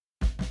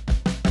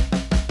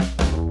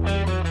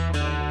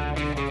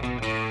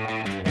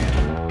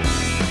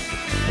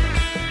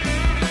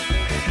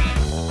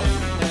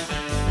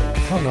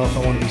don't know if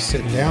I want to be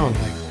sitting down.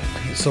 Like,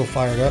 I get so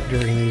fired up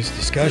during these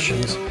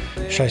discussions.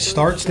 Should I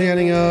start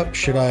standing up?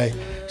 Should I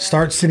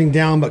start sitting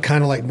down, but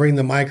kind of like bring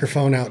the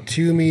microphone out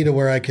to me to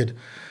where I could?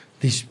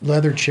 These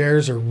leather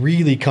chairs are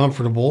really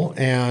comfortable,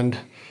 and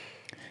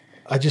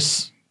I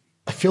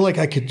feel like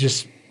I could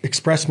just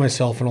express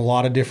myself in a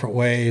lot of different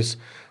ways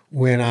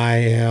when I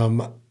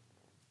am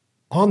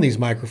on these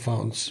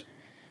microphones.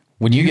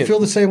 Do you feel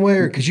the same way,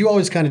 or because you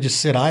always kind of just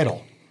sit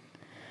idle?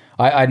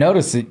 I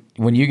notice that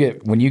when you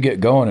get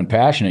going and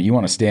passionate, you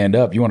want to stand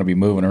up. You want to be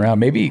moving around.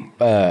 Maybe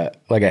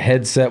like a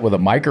headset with a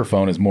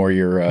microphone is more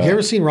your. You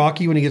ever seen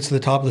Rocky when he gets to the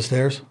top of the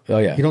stairs? Oh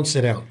yeah. You don't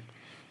sit down.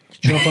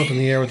 Jump up in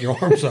the air with your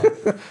arms up.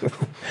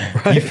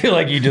 Right? You feel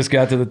like you just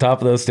got to the top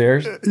of those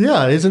stairs?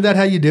 Yeah, isn't that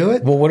how you do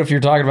it? Well, what if you're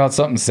talking about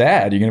something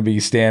sad? You're going to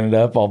be standing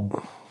up,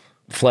 all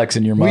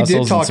flexing your muscles. We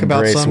did talk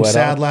about something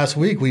sad out. last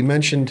week. We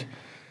mentioned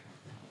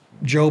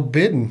Joe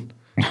Biden.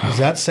 Is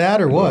that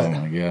sad or what?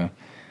 Oh, yeah.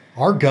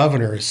 Our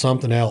governor is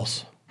something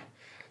else.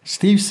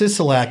 Steve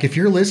Sisolak, if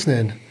you're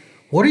listening,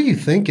 what are you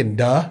thinking,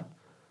 duh?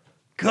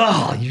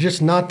 God, you're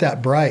just not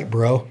that bright,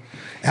 bro.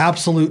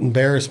 Absolute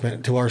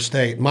embarrassment to our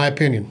state, in my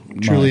opinion.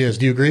 It truly is.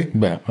 Do you agree?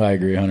 Yeah, I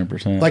agree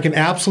 100%. Like an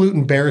absolute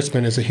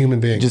embarrassment as a human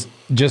being. He's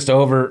just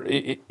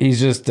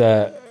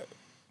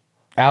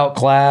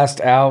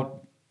outclassed,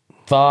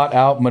 out-thought,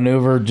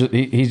 outmaneuvered.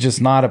 He's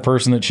just not a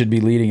person that should be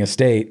leading a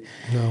state.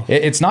 No.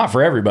 It's not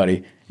for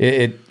everybody.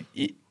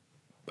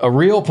 A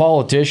real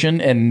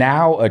politician, and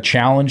now a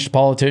challenged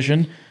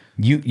politician,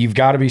 you've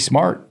got to be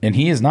smart, and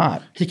he is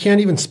not. He can't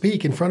even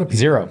speak in front of people.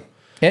 Zero.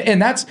 And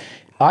that's,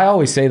 I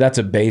always say that's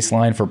a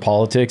baseline for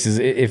politics, is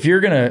if you're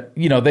going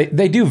to,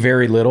 they do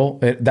very little.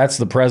 That's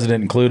the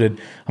president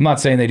included. I'm not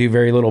saying they do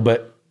very little,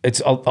 but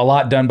it's a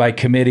lot done by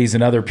committees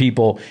and other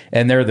people,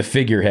 and they're the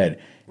figurehead.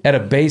 At a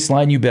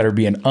baseline, you better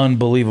be an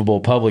unbelievable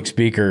public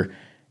speaker.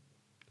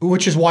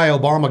 Which is why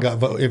Obama got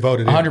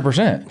voted in.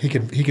 100%.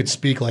 He could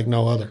speak like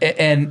no other.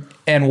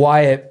 And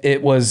why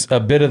it was a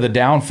bit of the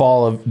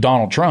downfall of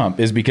Donald Trump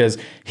is because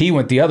he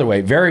went the other way.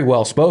 Very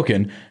well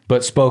spoken,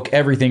 but spoke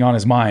everything on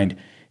his mind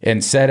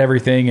and said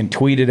everything and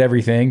tweeted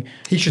everything.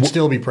 He should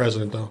still be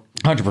president, though.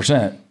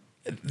 100%.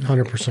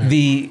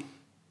 100%.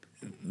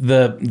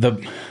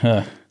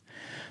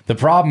 The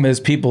problem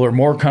is people are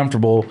more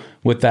comfortable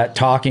with that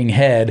talking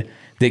head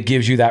that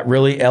gives you that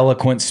really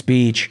eloquent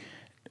speech.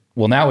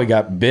 Well, now we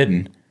got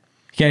Biden.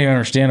 You can't even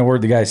understand a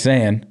word the guy's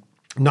saying.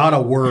 Not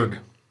a word.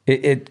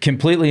 It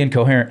completely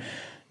incoherent.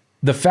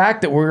 The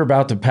fact that we're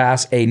about to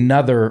pass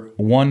another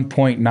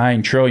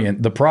 $1.9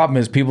 trillion, the problem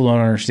is people don't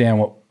understand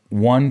what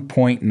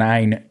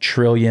 $1.9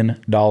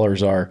 trillion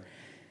are.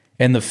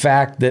 And the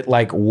fact that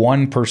like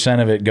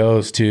 1% of it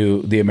goes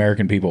to the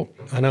American people.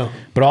 I know.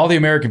 But all the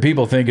American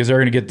people think is they're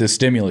going to get this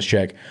stimulus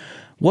check.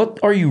 What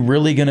are you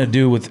really going to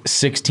do with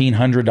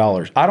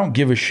 $1,600? I don't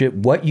give a shit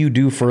what you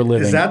do for a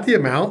living. Is that the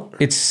amount?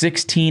 It's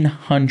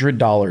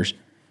 $1,600.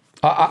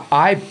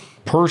 I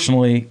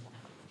personally,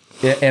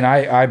 and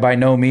I by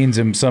no means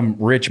am some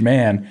rich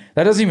man,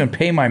 that doesn't even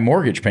pay my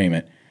mortgage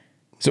payment.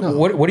 So no.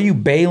 What are you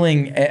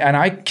bailing? And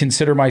I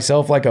consider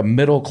myself like a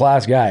middle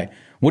class guy.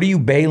 What are you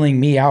bailing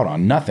me out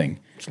on? Nothing.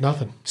 It's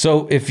nothing.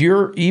 So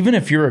even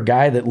if you're a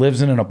guy that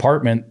lives in an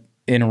apartment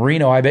in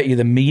Reno, I bet you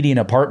the median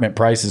apartment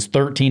price is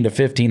 $1,300 to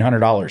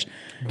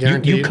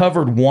 $1,500. You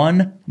covered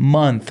 1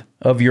 month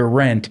of your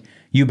rent.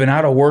 You've been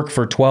out of work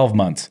for 12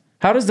 months.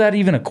 How does that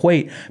even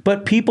equate?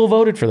 But people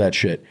voted for that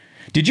shit.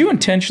 Did you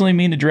intentionally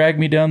mean to drag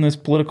me down this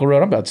political road?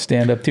 I'm about to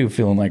stand up too,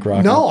 feeling like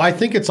Rocky. No, I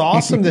think it's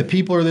awesome that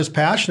people are this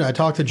passionate. I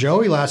talked to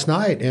Joey last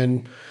night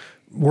and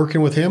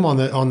working with him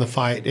on the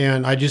fight,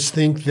 and I just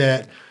think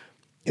that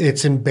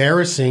it's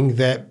embarrassing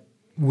that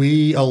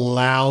we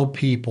allow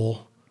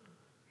people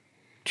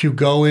to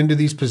go into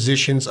these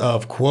positions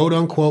of quote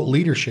unquote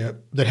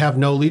leadership that have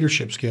no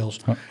leadership skills.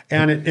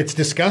 And it's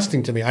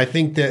disgusting to me. I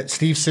think that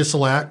Steve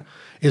Sisolak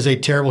is a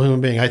terrible human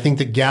being. I think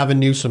that Gavin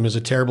Newsom is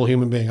a terrible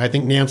human being. I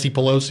think Nancy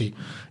Pelosi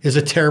is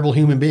a terrible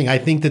human being. I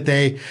think that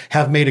they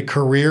have made a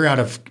career out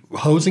of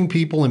hosing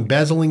people,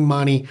 embezzling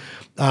money.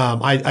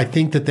 I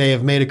think that they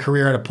have made a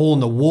career out of pulling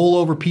the wool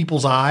over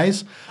people's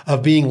eyes,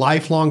 of being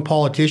lifelong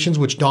politicians,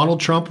 which Donald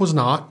Trump was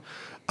not.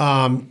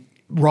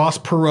 Ross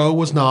Perot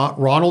was not.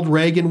 Ronald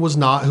Reagan was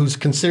not, who's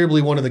considerably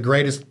one of the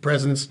greatest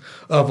presidents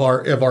of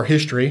our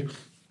history.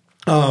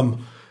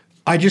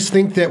 I just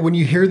think that when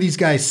you hear these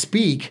guys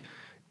speak,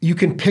 you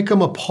can pick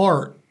them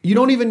apart. You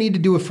don't even need to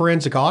do a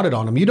forensic audit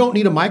on them. You don't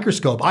need a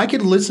microscope. I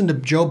could listen to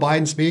Joe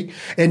Biden speak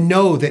and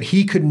know that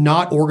he could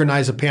not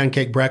organize a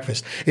pancake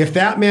breakfast. If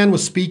that man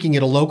was speaking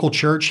at a local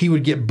church, he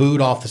would get booed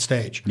off the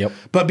stage. Yep.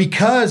 But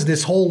because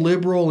this whole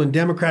liberal and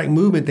democratic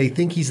movement, they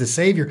think he's the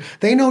savior,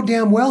 they know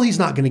damn well he's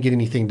not going to get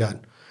anything done.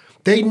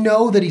 They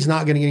know that he's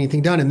not going to get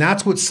anything done. And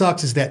that's what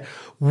sucks, is that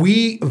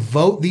we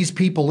vote these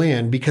people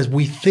in because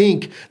we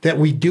think that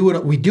we do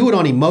it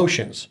on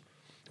emotions.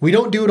 We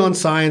don't do it on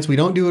science. We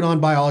don't do it on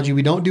biology.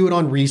 We don't do it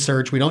on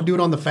research. We don't do it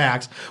on the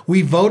facts.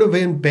 We vote them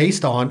in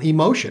based on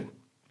emotion.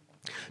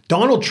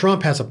 Donald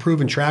Trump has a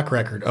proven track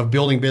record of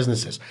building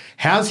businesses.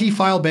 Has he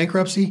filed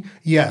bankruptcy?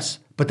 Yes.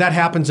 But that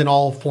happens in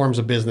all forms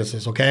of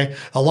businesses, okay?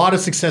 A lot of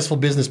successful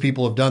business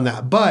people have done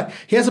that. But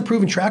he has a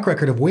proven track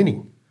record of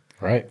winning.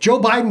 Right. Joe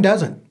Biden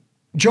doesn't.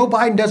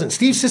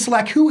 Steve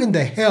Sisolak, who in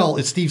the hell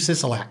is Steve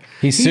Sisolak?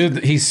 He sued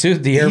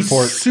the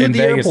airport in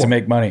Vegas to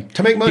make money.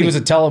 He was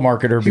a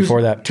telemarketer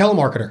before that.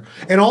 Telemarketer.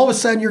 And all of a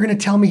sudden, you're going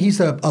to tell me he's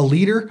a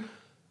leader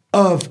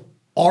of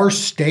our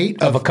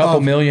state of a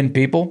couple million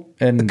people,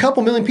 and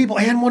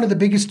one of the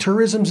biggest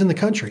tourisms in the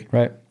country,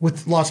 right?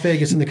 With Las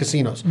Vegas and the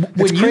casinos.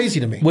 It's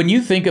crazy to me. When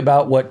you think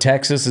about what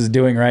Texas is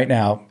doing right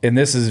now, and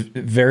this is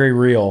very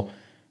real,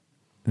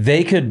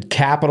 they could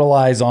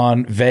capitalize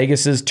on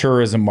Vegas's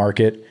tourism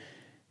market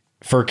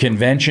for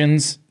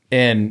conventions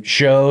and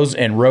shows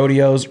and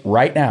rodeos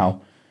right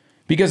now,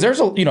 because there's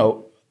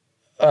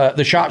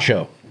the SHOT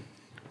Show.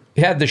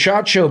 Had the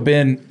SHOT Show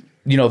been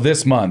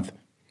this month,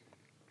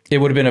 it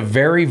would have been a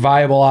very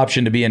viable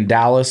option to be in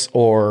Dallas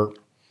or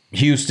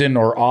Houston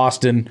or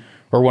Austin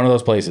or one of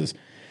those places.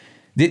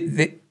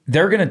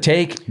 They're going to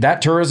take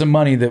that tourism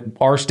money that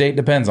our state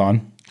depends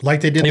on,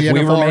 like they did if the we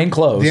NFR, remain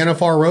closed. The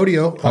NFR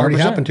rodeo already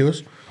happened to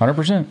us.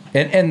 100%.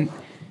 And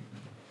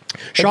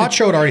SHOT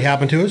Show already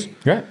happened to us.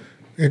 Right.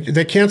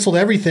 They canceled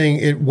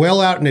everything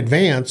well out in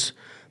advance.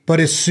 But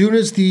as soon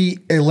as the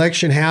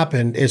election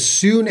happened, as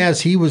soon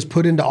as he was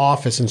put into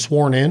office and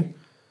sworn in,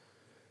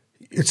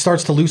 it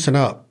starts to loosen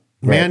up.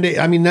 Right. Mandate.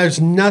 I mean, there's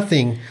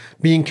nothing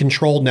being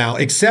controlled now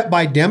except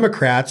by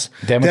Democrat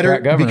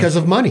governors because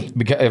of money.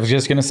 I was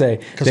just going to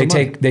say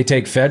they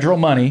take federal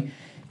money,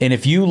 and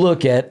if you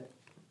look at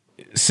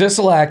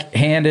Sisolak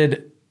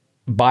handed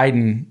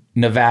Biden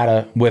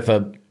Nevada with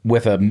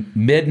a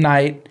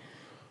midnight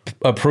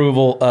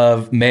approval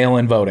of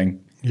mail-in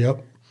voting.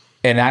 Yep.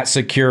 And that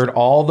secured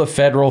all the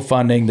federal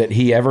funding that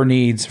he ever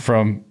needs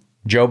from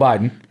Joe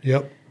Biden.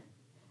 Yep.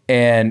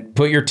 And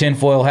put your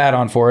tinfoil hat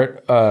on for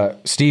it.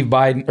 Steve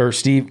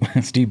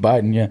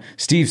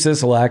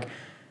Sisolak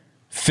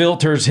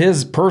filters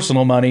his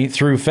personal money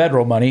through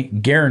federal money,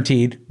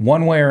 guaranteed,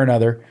 one way or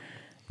another.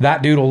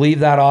 That dude will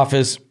leave that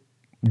office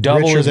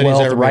double his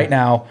wealth right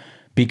now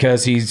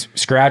because he's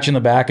scratching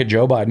the back of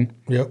Joe Biden.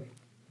 Yep.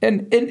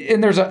 And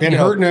there's a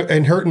hurting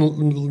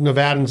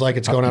Nevadans like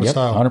it's going out of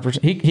style.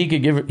 100%.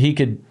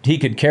 He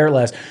could care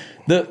less.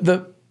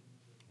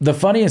 The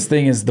funniest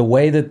thing is the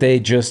way that they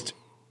just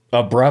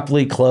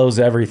abruptly close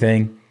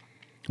everything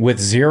with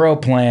zero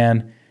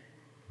plan,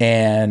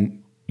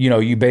 and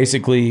you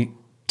basically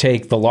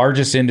take the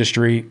largest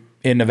industry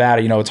in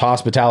Nevada. It's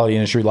hospitality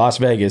industry, Las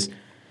Vegas.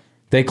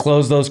 They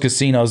close those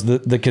casinos.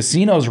 The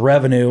casinos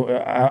revenue,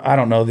 I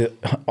don't know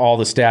all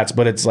the stats,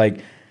 but it's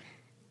like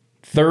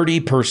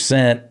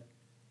 30%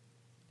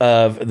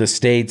 of the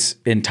state's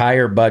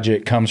entire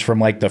budget comes from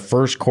like the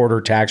first quarter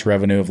tax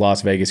revenue of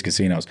Las Vegas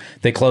casinos.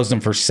 They closed them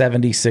for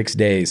 76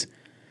 days.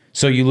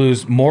 So you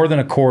lose more than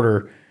a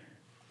quarter.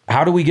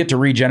 How do we get to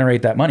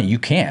regenerate that money? You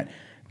can't.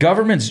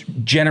 Governments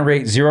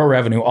generate zero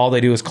revenue. All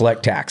they do is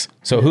collect tax.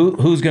 So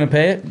who's going to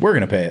pay it? We're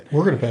going to pay it.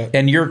 We're going to pay it.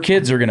 And your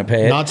kids are going to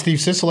pay it. Not Steve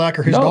Sisolak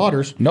or his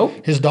daughters. Nope.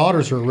 His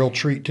daughters are a real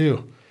treat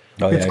too.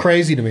 It's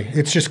crazy to me.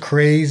 It's just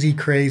crazy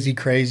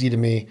to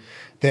me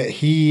that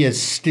he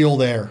is still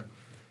there.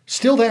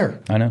 Still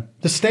there. I know.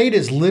 The state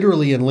is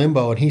literally in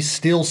limbo, and he's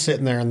still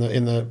sitting there in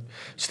the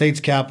state's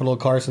capital,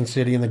 Carson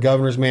City, in the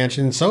governor's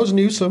mansion. And so is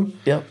Newsom.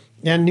 Yep.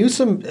 And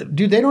Newsom,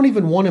 dude, they don't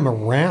even want him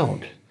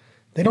around.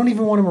 Andrew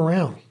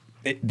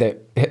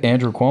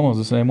Cuomo's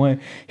the same way.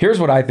 Here's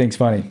what I think's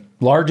funny.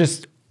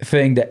 Largest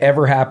thing to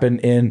ever happen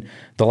in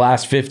the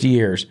last 50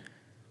 years.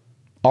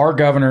 Our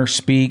governor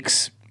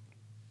speaks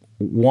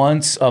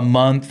once a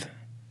month,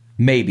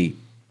 maybe.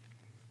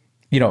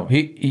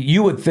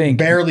 You would think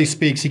barely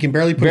speaks. He can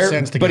barely put a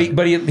sentence together.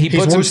 But he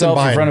puts himself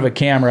in front of a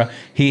camera.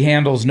 He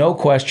handles no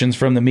questions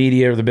from the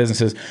media or the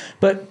businesses.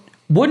 But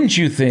wouldn't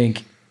you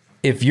think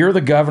if you're the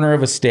governor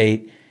of a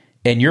state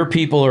and your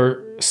people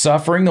are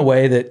suffering the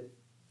way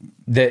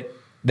that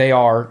they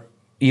are,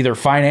 either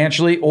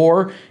financially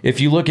or if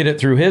you look at it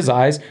through his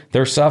eyes,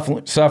 they're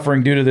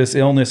suffering due to this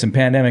illness and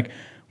pandemic,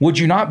 would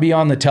you not be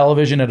on the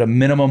television at a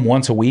minimum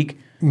once a week?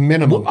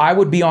 Minimum. I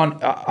would be on,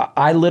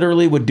 I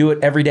literally would do it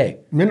every day.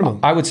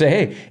 Minimum. I would say,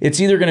 hey, it's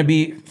either going to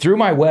be through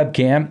my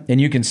webcam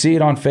and you can see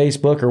it on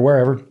Facebook or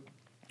wherever,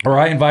 or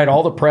I invite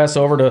all the press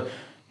over to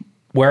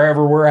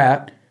wherever we're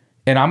at,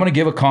 and I'm going to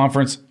give a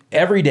conference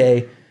every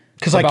day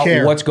about I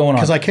care. What's going on.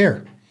 Because I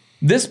care.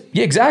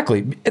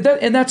 Exactly.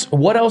 And that's,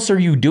 what else are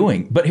you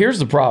doing? But here's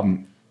the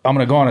problem. I'm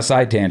going to go on a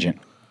side tangent.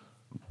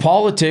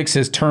 Politics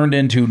has turned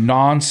into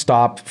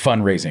nonstop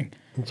fundraising.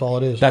 That's all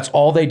it is. That's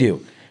all they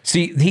do.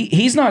 See,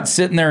 he's not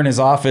sitting there in his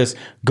office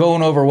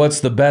going over what's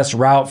the best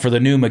route for the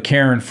new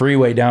McCarran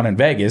Freeway down in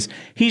Vegas.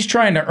 He's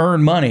trying to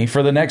earn money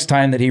for the next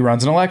time that he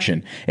runs an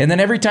election. And then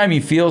every time he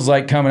feels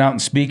like coming out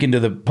and speaking to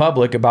the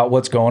public about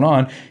what's going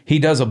on, he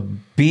does a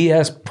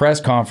BS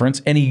press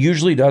conference, and he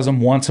usually does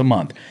them once a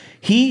month.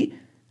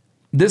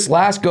 This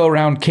last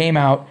go-around came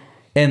out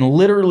and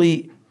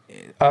literally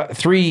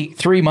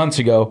 3 months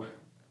ago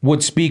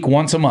would speak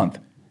once a month.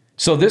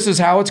 So this is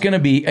how it's going to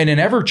be in an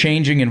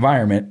ever-changing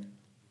environment.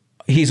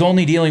 He's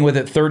only dealing with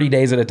it 30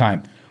 days at a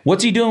time.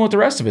 What's he doing with the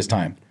rest of his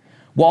time?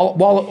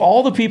 While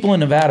all the people in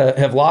Nevada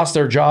have lost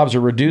their jobs or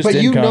reduced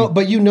income.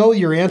 But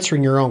you're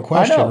answering your own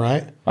question,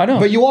 right? I know.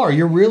 But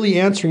you're really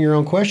answering your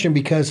own question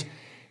because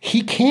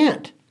he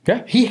can't.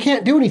 Okay. He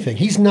can't do anything.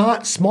 He's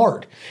not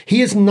smart.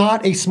 He is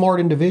not a smart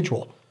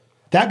individual.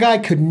 That guy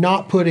could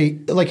not put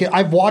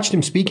I've watched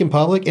him speak in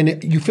public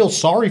and you feel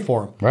sorry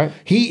for him. Right.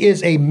 He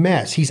is a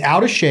mess. He's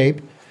out of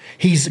shape.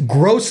 He's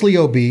grossly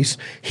obese.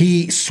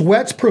 He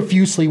sweats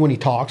profusely when he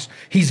talks.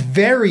 He's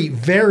very,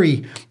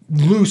 very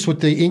loose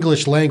with the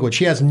English language.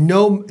 He has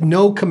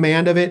no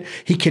command of it.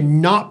 He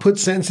cannot put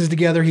sentences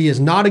together. He is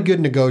not a good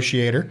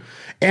negotiator.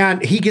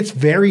 And he gets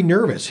very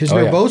nervous. His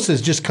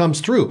nervosis just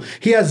comes through.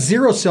 He has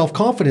zero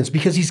self-confidence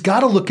because he's got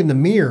to look in the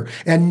mirror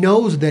and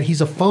knows that he's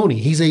a phony.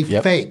 He's a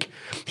fake.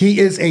 He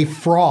is a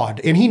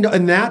fraud.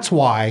 And that's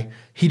why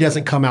he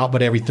doesn't come out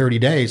but every 30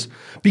 days.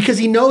 Because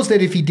he knows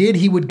that if he did,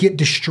 he would get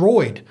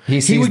destroyed.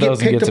 He would get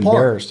picked apart.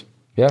 Embarrassed.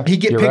 Yeah, he'd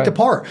get picked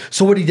apart.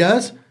 So what he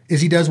does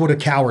is he does what a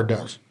coward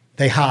does.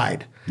 They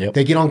hide. Yep.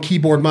 They get on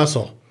keyboard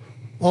muscle.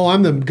 Oh,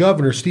 I'm the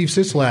governor, Steve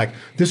Sisolak.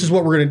 This is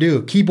what we're going to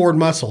do. Keyboard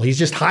muscle. He's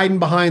just hiding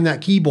behind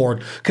that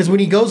keyboard because when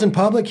he goes in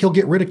public, he'll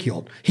get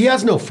ridiculed. He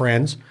has no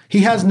friends. He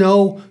has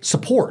no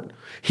support.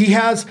 He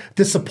has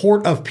the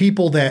support of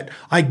people that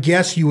I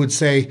guess you would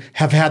say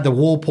have had the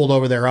wool pulled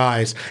over their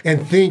eyes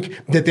and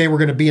think that they were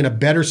going to be in a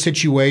better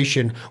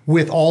situation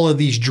with all of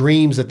these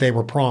dreams that they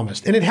were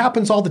promised. And it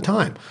happens all the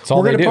time. That's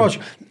all they do.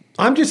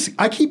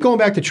 I keep going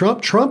back to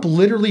Trump. Trump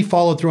literally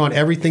followed through on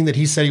everything that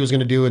he said he was going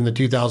to do in the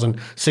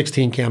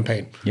 2016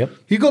 campaign. Yep.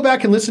 You go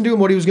back and listen to him,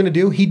 what he was going to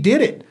do, he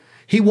did it.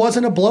 He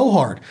wasn't a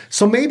blowhard.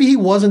 So maybe he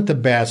wasn't the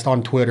best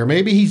on Twitter.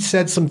 Maybe he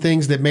said some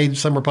things that made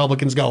some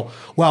Republicans go,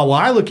 well,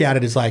 I look at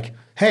it as like,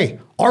 hey,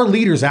 our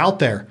leader's out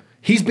there.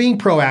 He's being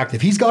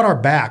proactive. He's got our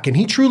back, and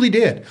he truly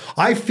did.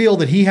 I feel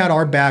that he had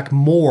our back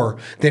more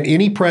than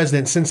any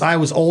president since I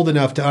was old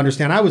enough to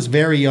understand. I was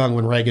very young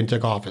when Reagan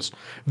took office,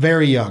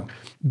 very young.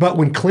 But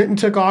when Clinton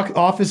took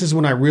office is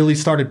when I really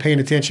started paying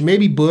attention.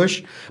 Maybe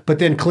Bush, but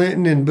then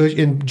Clinton and Bush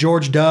and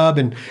George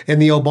W.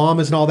 and the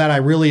Obamas and all that, I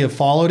really have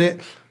followed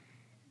it.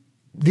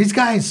 These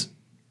guys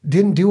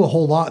didn't do a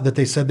whole lot that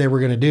they said they were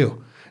going to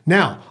do.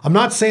 Now, I'm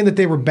not saying that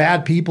they were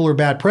bad people or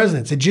bad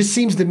presidents. It just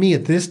seems to me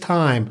at this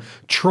time,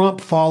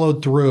 Trump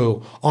followed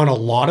through on a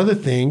lot of the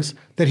things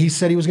that he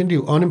said he was going to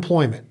do.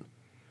 Unemployment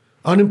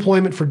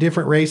for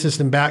different races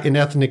and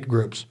ethnic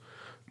groups.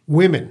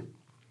 Women.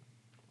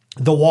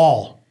 The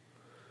wall.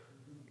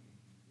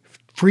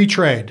 Free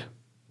trade.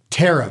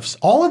 Tariffs.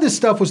 All of this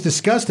stuff was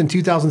discussed in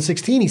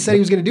 2016. He said he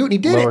was going to do it, and he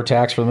did it. Lower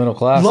tax for the middle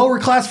class. Lower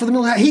class for the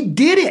middle class. He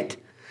did it.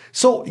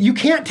 So you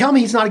can't tell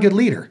me he's not a good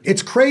leader.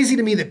 It's crazy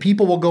to me that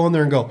people will go in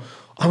there and go,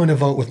 I'm going to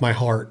vote with my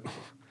heart.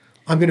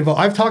 I'm going to vote.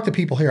 I've talked to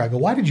people here. I go,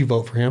 why did you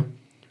vote for him?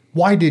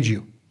 Why did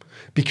you?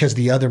 Because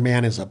the other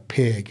man is a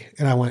pig.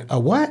 And I went, a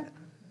what?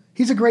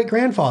 He's a great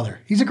grandfather.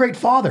 He's a great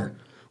father.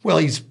 Well,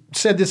 he's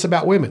said this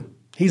about women.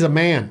 He's a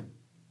man.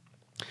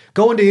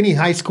 Go into any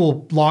high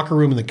school locker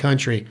room in the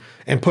country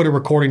and put a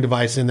recording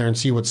device in there and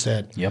see what's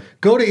said. Yep.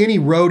 Go to any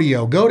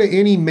rodeo. Go to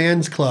any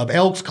men's club,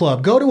 Elks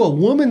Club. Go to a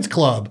woman's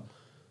club.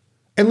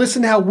 And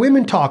listen to how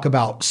women talk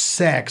about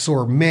sex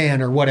or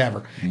men or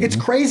whatever. Mm-hmm. It's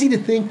crazy to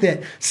think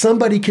that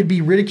somebody could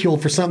be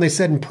ridiculed for something they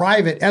said in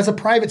private as a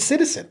private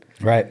citizen.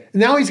 Right.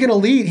 Now he's going to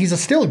lead. He's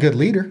still a good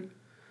leader.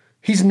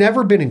 He's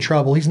never been in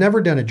trouble. He's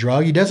never done a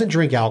drug. He doesn't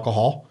drink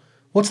alcohol.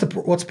 What's the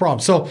problem?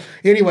 So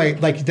anyway,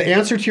 like the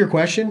answer to your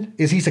question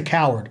is he's a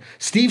coward.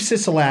 Steve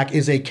Sisolak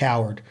is a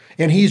coward,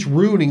 and he's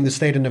ruining the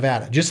state of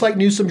Nevada. Just like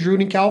Newsom's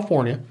ruining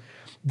California,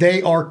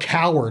 they are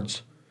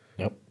cowards.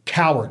 Yep.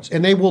 Cowards.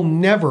 And they will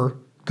never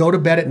go to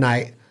bed at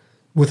night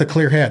with a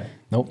clear head.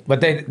 Nope.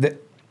 But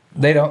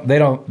they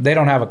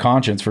don't have a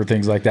conscience for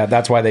things like that.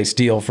 That's why they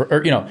steal I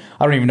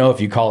don't even know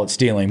if you call it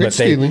stealing, but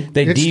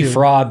they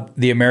defraud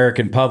the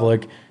American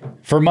public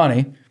for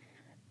money.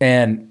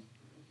 And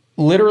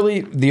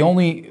literally the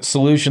only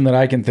solution that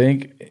I can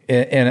think,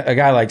 and a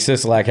guy like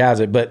Sisolak has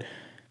it, but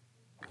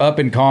up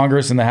in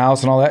Congress and the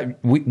House and all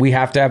that, we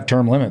have to have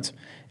term limits.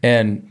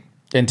 And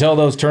until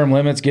those term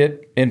limits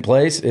get in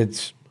place,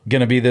 it's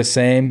going to be the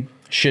same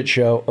shit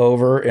show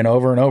over and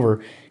over and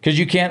over because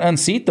you can't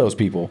unseat those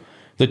people.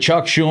 The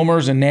Chuck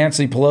Schumers and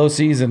Nancy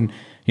Pelosi's and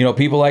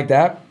people like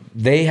that,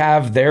 they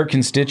have their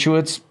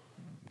constituents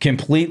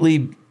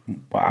completely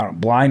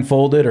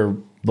blindfolded or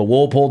the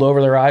wool pulled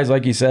over their eyes,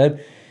 like you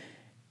said.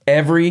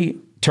 Every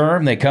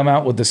term they come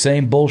out with the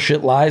same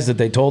bullshit lies that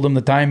they told them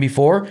the time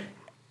before.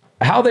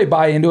 How they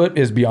buy into it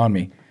is beyond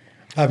me.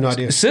 I have no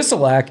idea.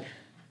 Sisolak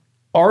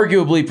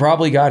arguably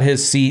probably got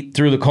his seat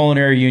through the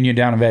culinary union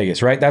down in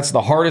Vegas, right? That's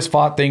the hardest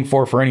fought thing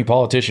for any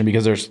politician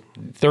because there's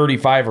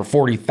 35 or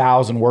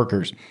 40,000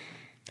 workers.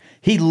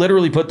 He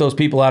literally put those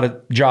people out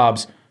of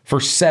jobs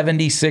for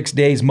 76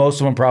 days.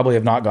 Most of them probably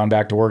have not gone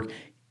back to work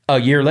a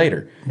year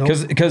later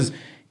because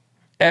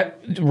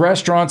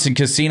restaurants and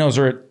casinos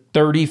are at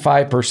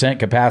 35%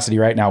 capacity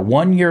right now.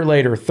 1 year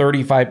later,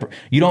 35%.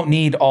 You don't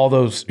need all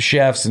those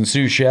chefs and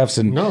sous chefs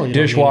and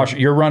dishwasher.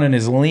 You're running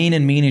as lean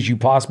and mean as you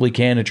possibly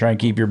can to try and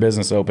keep your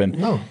business open.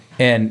 No.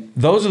 And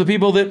those are the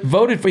people that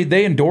voted for,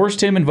 they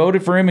endorsed him and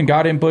voted for him and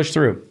got him pushed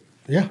through.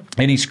 Yeah.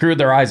 And he screwed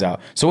their eyes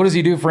out. So what does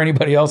he do for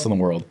anybody else in the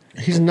world?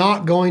 He's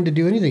not going to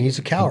do anything. He's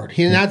a coward.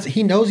 He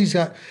knows he's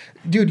got,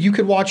 dude, you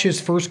could watch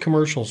his first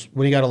commercials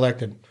when he got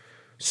elected,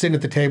 sitting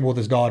at the table with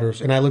his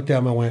daughters. And I looked at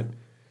him and I went,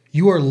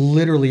 you are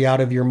literally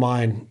out of your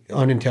mind,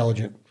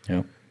 unintelligent.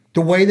 Yeah.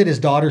 The way that his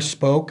daughters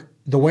spoke,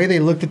 the way they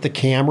looked at the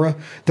camera,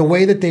 the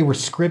way that they were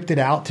scripted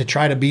out to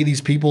try to be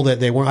these people that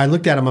they weren't. I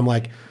looked at him, I'm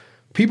like,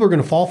 people are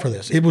going to fall for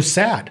this. It was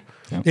sad.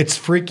 Yeah. It's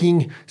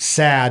freaking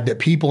sad that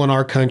people in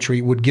our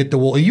country would get the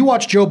wool. You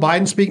watch Joe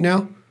Biden speak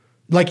now?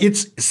 Like,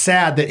 it's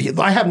sad that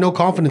I have no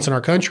confidence in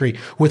our country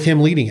with him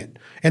leading it.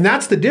 And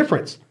that's the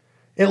difference.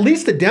 At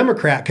least the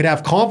Democrat could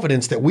have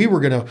confidence that we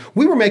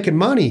were making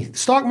money. The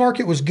stock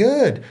market was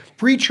good.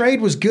 Free trade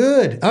was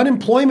good.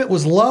 Unemployment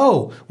was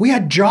low. We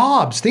had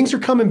jobs. Things are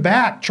coming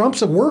back.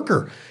 Trump's a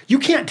worker. You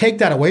can't take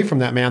that away from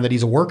that man that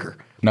he's a worker.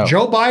 No.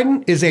 Joe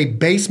Biden is a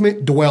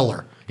basement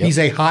dweller. Yep. He's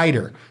a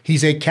hider.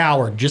 He's a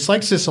coward, just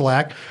like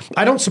Sisolak.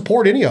 I don't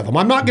support any of them.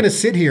 I'm not going to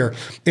sit here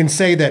and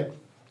say that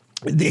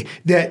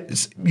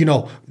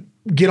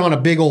get on a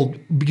big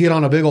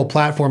old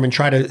platform and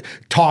try to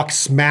talk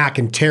smack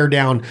and tear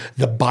down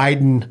the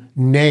Biden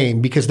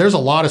name, because there's a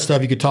lot of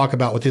stuff you could talk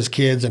about with his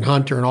kids and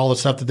Hunter and all the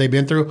stuff that they've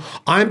been through.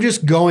 I'm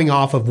just going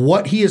off of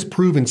what he has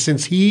proven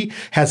since he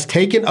has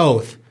taken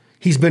oath.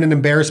 He's been an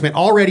embarrassment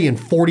already in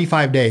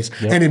 45 days.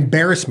 Yep. An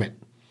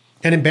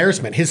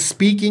embarrassment. His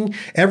speaking,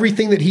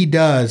 everything that he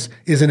does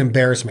is an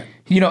embarrassment.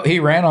 He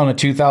ran on a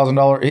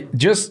 $2,000,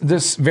 just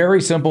this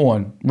very simple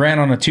one, ran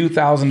on a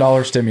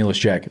 $2,000 stimulus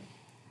check.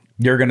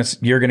 You're gonna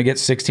get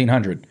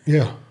 $1,600.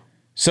 Yeah.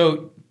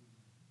 So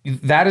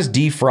that is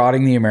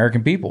defrauding the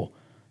American people.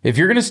 If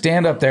you're gonna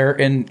stand up there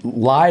and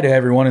lie to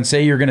everyone and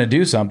say you're gonna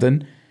do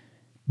something,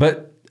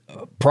 but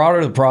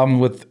part of the problem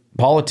with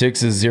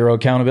politics is zero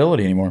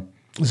accountability anymore.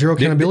 Zero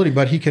accountability,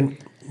 but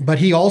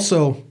he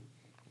also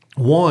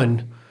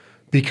won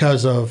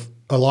because of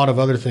a lot of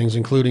other things,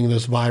 including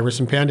this virus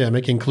and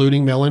pandemic,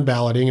 including mail-in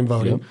balloting and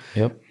voting.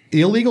 Yep.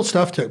 Illegal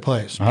stuff took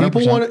place.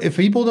 100%. If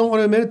people don't want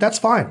to admit it, that's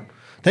fine.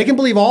 They can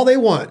believe all they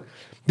want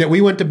that we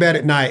went to bed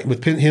at night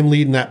with him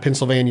leading that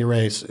Pennsylvania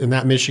race and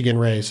that Michigan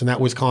race and that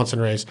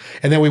Wisconsin race,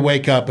 and then we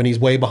wake up and he's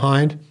way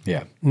behind.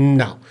 Yeah.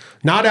 No.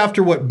 Not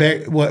after what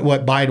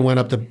Biden went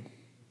up to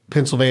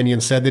Pennsylvania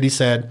and said that he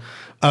said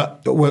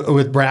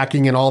with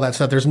bracking and all that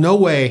stuff. There's no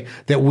way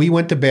that we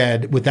went to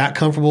bed with that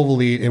comfortable of a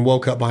lead and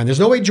woke up behind. There's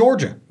no way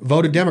Georgia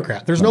voted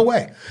Democrat. There's no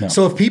way. No.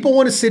 So if people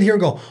want to sit here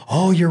and go,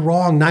 oh, you're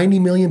wrong, 90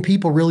 million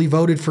people really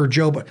voted for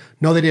Joe Biden.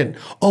 No, they didn't.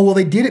 Oh, well,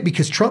 they did it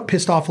because Trump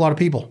pissed off a lot of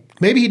people.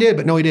 Maybe he did,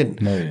 but no, he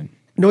didn't.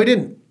 No, he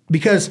didn't.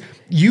 Because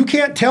you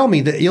can't tell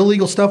me that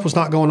illegal stuff was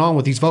not going on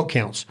with these vote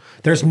counts.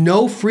 There's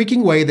no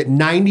freaking way that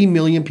 90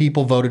 million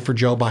people voted for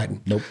Joe Biden.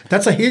 Nope.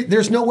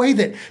 There's no way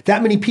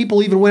that many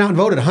people even went out and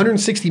voted.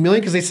 160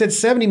 million, because they said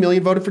 70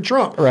 million voted for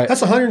Trump. Right.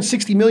 That's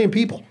 160 million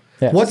people.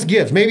 Yeah. What's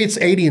gives? Maybe it's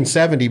 80 and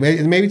 70.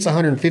 Maybe it's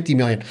 150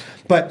 million.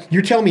 But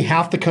you're telling me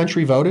half the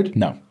country voted?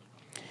 No.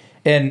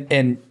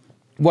 And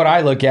what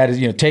I look at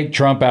is, take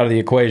Trump out of the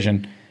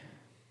equation.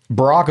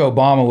 Barack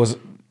Obama was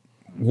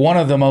one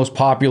of the most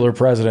popular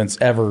presidents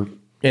ever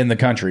in the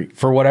country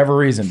for whatever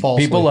reason.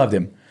 Falsely. People loved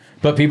him,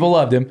 but people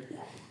loved him.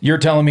 You're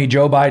telling me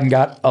Joe Biden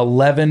got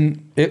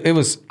 11? It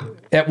was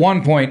at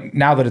one point.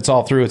 Now that it's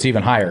all through, it's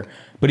even higher.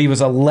 But he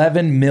was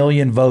 11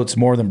 million votes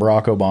more than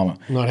Barack Obama.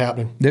 Not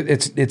happening.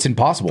 It's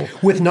impossible.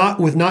 With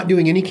not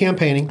doing any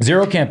campaigning.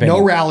 Zero campaigning.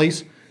 No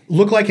rallies.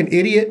 Look like an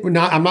idiot.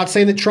 I'm not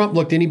saying that Trump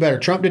looked any better.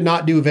 Trump did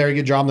not do a very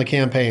good job in the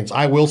campaigns.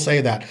 I will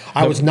say that.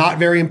 I was not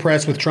very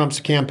impressed with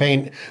Trump's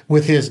campaign,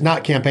 with his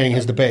debates.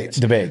 His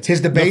debates.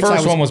 The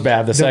first one was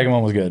bad. The second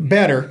one was good.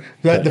 Better.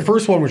 The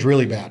first one was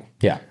really bad.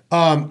 Yeah.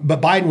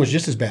 But Biden was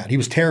just as bad. He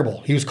was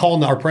terrible. He was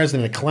calling our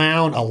president a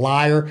clown, a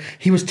liar.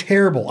 He was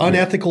terrible,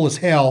 unethical as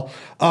hell.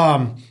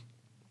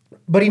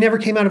 But he never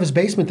came out of his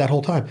basement that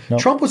whole time.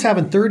 Nope. Trump was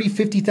having 30,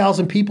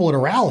 50,000 people at a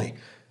rally.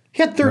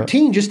 He had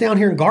 13 just down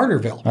here in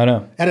Gardnerville. I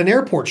know. At an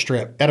airport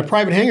strip, at a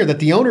private hangar that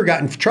the owner got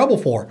in trouble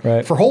for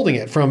holding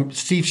it from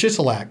Steve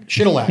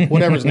Shittelack,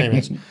 whatever his name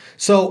is.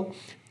 So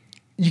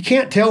you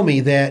can't tell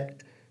me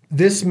that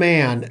this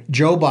man,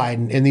 Joe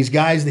Biden, and these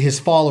guys, his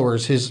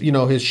followers,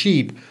 his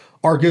sheep,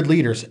 are good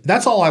leaders.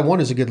 That's all I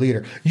want is a good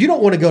leader. You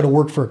don't want to go to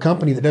work for a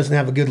company that doesn't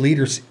have a good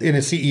leader in a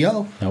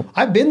CEO. Nope.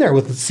 I've been there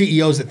with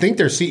CEOs that think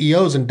they're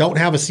CEOs and don't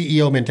have a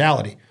CEO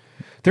mentality.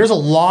 There's a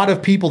lot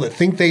of people that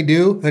think they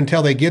do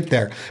until they get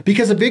there.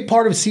 Because a big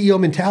part of CEO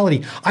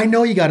mentality, I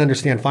know you got to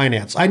understand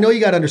finance. I know you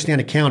got to understand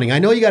accounting. I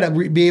know you got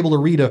to be able to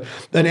read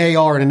an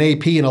AR and an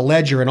AP and a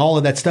ledger and all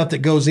of that stuff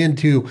that goes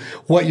into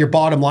what your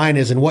bottom line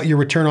is and what your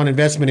return on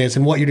investment is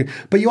and what you're doing.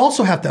 But you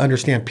also have to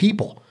understand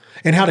people.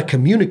 and how to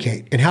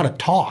communicate and how to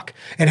talk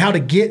and how to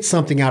get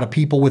something out of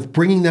people with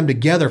bringing them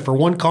together for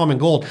one common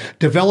goal,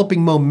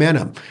 developing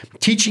momentum,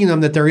 teaching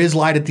them that there is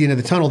light at the end of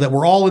the tunnel, that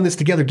we're all in this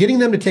together, getting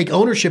them to take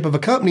ownership of a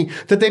company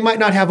that they might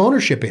not have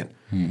ownership in.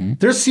 Mm-hmm.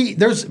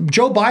 There's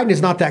Joe Biden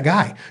is not that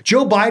guy.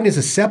 Joe Biden is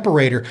a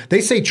separator.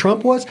 They say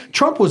Trump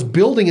was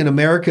building an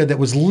America that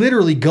was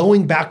literally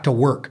going back to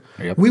work.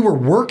 Yep. We were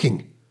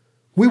working.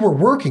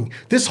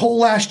 This whole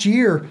last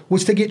year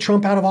was to get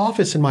Trump out of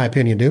office, in my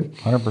opinion, dude.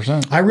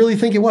 100%. I really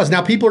think it was.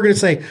 Now, people are going to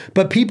say,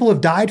 but people have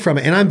died from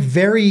it. And I'm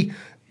very,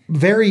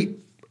 very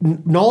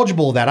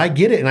knowledgeable of that. I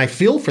get it, and I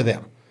feel for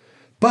them.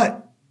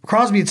 But,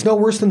 Crosby, it's no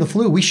worse than the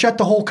flu. We shut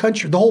the whole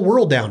country, the whole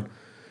world down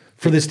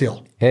for this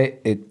deal.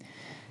 Hey,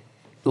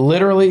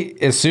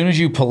 literally, as soon as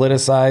you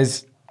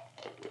politicize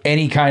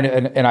any kind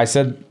of, and I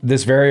said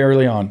this very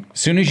early on, as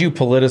soon as you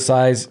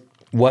politicize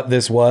what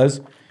this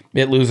was,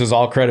 it loses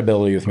all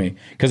credibility with me.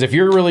 Because if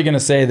you're really going to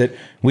say that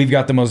we've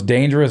got the most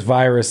dangerous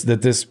virus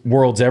that this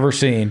world's ever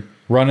seen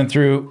running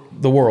through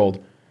the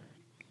world,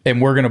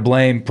 and we're going to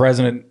blame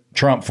President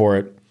Trump for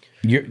it,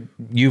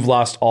 you've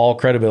lost all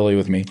credibility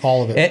with me.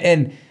 All of it.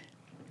 And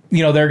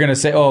you know, they're going to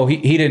say, oh,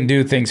 he didn't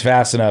do things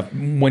fast enough.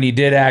 When he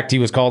did act, he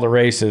was called a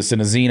racist and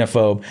a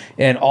xenophobe.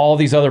 And all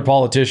these other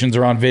politicians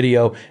are on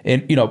video.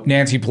 And, you know,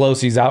 Nancy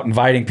Pelosi's out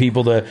inviting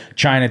people to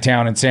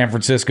Chinatown in San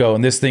Francisco.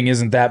 And this thing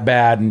isn't that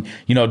bad. And,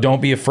 you know,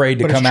 don't be afraid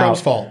to come out. But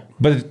it's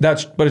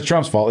Trump's fault. But it's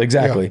Trump's fault.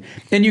 Exactly.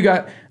 Yeah. And you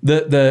got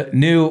the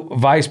new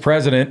vice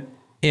president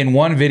in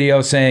one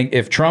video saying,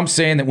 if Trump's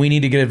saying that we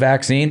need to get a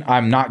vaccine,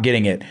 I'm not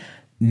getting it.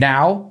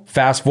 Now,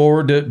 fast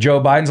forward to Joe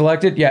Biden's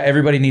elected. Yeah,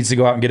 everybody needs to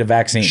go out and get a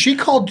vaccine. She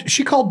called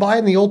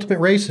Biden the ultimate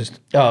racist,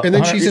 and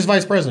then she's his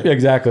vice president.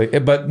 Exactly,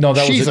 but no,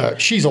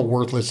 she's a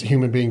worthless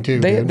human being too.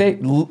 They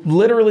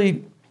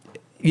literally,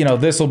 you know,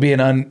 this will be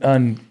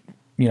an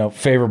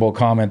favorable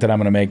comment that I'm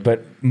going to make,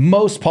 but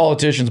most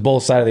politicians,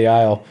 both sides of the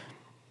aisle,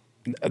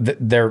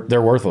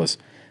 they're worthless.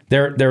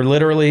 They're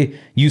literally,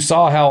 you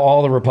saw how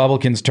all the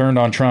Republicans turned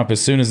on Trump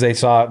as soon as they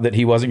saw that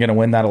he wasn't going to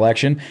win that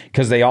election,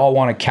 because they all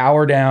want to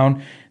cower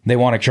down. They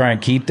want to try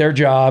and keep their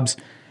jobs.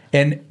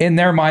 And in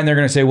their mind, they're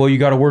going to say, well, you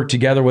got to work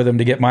together with them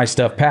to get my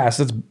stuff passed.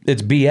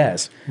 It's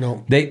BS.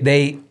 No.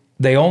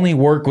 They only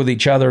work with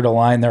each other to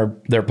line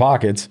their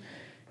pockets,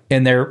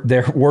 and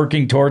they're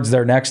working towards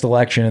their next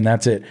election, and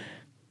that's it.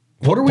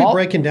 What are we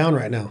breaking down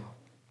right now?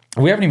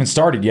 We haven't even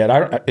started yet.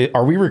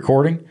 Are we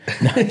recording?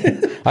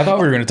 I thought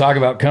we were going to talk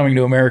about Coming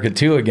to America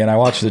 2 again. I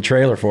watched the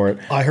trailer for it.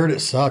 I heard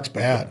it sucks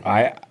bad.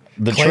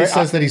 Clay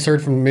says that he's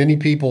heard from many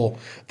people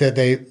that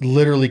they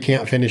literally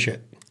can't finish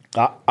it.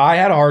 I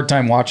had a hard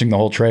time watching the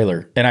whole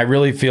trailer, and I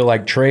really feel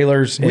like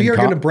trailers... We are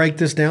going to break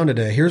this down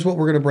today. Here's what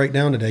we're going to break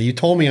down today. You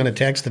told me on a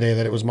text today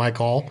that it was my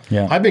call.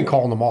 Yeah. I've been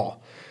calling them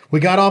all. We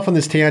got off on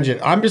this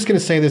tangent. I'm just going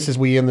to say this as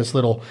we end this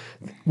little...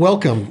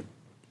 Welcome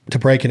to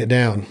Breaking It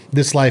Down.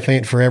 This Life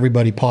Ain't For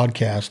Everybody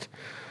podcast.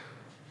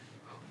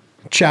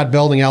 Chad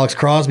Belding, Alex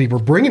Crosby, we're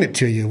bringing it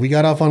to you. We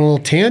got off on a little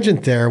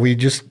tangent there. We're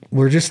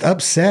just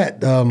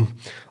upset.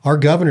 Our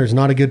governor's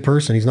not a good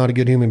person. He's not a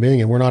good human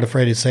being, and we're not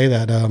afraid to say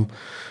that.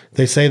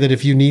 They say that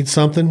if you need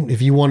something,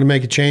 if you want to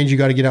make a change, you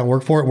got to get out and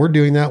work for it. We're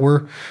doing that.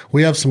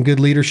 We have some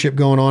good leadership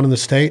going on in the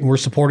state, and we're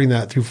supporting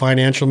that through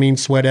financial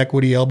means, sweat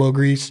equity, elbow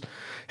grease.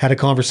 Had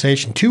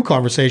two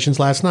conversations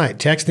last night,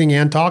 texting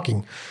and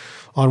talking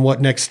on what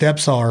next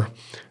steps are.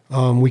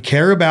 We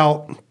care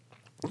about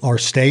our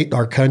state,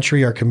 our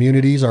country, our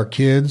communities, our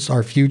kids,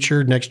 our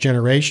future, next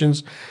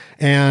generations.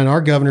 And our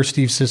governor,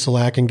 Steve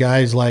Sisolak, and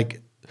guys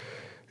like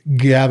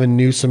Gavin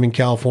Newsom in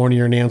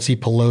California or Nancy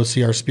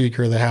Pelosi, our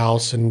Speaker of the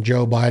House, and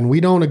Joe Biden,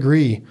 we don't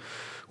agree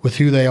with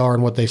who they are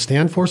and what they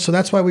stand for. So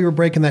that's why we were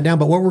breaking that down.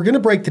 But what we're going to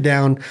break it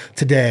down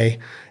today,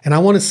 and I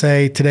want to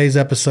say today's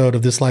episode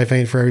of This Life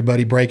Ain't For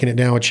Everybody, Breaking It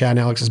Down with Chad and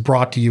Alex, is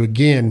brought to you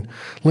again,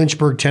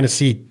 Lynchburg,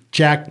 Tennessee,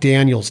 Jack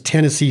Daniel's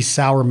Tennessee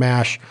Sour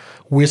Mash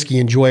Whiskey.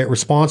 Enjoy it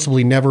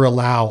responsibly. Never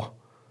allow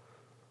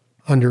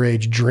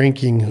underage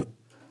drinking.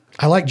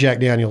 I like Jack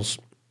Daniel's.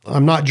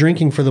 I'm not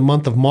drinking for the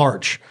month of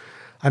March.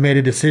 I made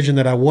a decision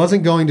that I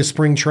wasn't going to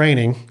spring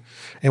training.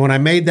 And when I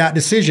made that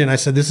decision, I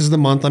said, this is the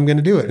month I'm going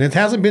to do it. And it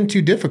hasn't been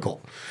too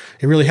difficult.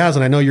 It really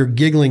hasn't. I know you're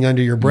giggling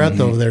under your breath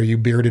over there, you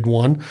bearded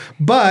one.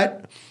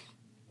 But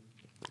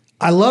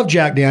I love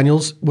Jack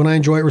Daniel's when I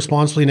enjoy it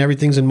responsibly, and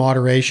everything's in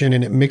moderation,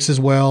 and it mixes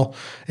well.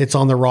 It's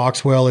on the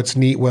rocks well. It's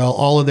neat well.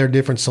 All of their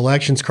different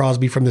selections,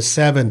 Crosby, from the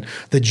 7,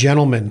 the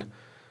Gentleman,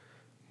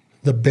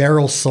 the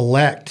Barrel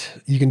Select.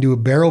 You can do a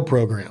barrel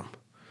program.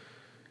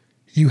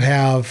 You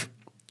have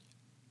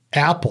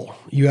apple.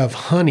 You have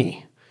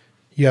honey.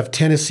 You have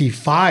Tennessee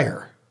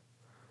Fire.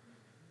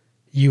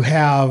 You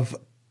have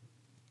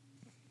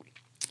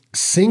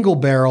single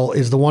barrel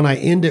is the one I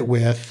end it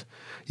with.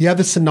 You have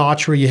the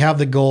Sinatra, you have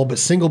the Gold, but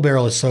single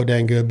barrel is so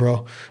dang good,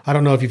 bro. I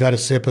don't know if you've had a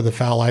sip of the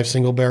Foul Life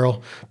single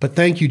barrel, but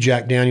thank you,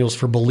 Jack Daniels,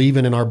 for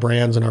believing in our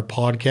brands and our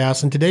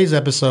podcast. And today's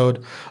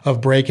episode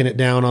of Breaking It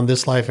Down on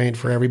This Life Ain't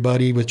For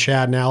Everybody with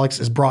Chad and Alex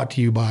is brought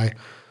to you by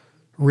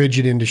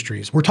Rigid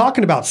Industries. We're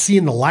talking about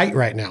seeing the light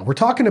right now. We're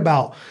talking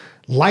about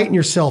lighting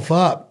yourself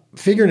up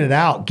figuring it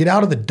out. Get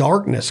out of the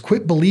darkness.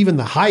 Quit believing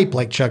the hype,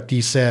 like Chuck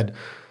D said.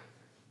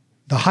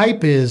 The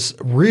hype is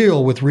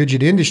real with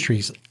Rigid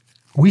Industries.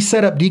 We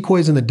set up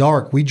decoys in the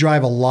dark. We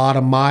drive a lot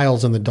of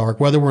miles in the dark,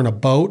 whether we're in a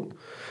boat,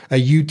 a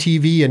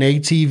UTV, an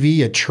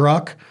ATV, a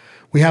truck.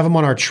 We have them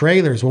on our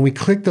trailers. When we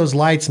click those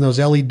lights and those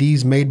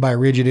LEDs made by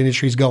Rigid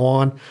Industries go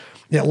on,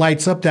 it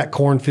lights up that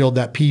cornfield,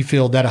 that pea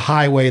field, that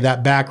highway,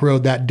 that back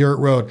road, that dirt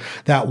road,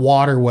 that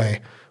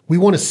waterway. We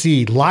want to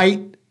see.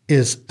 Light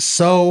is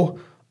so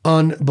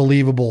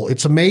unbelievable.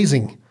 It's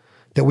amazing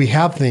that we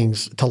have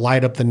things to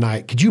light up the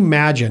night. Could you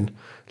imagine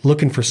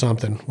looking for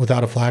something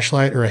without a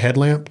flashlight or a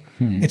headlamp?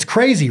 It's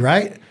crazy,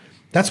 right?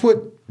 That's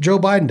what Joe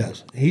Biden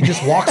does. He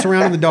just walks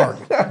around in the dark.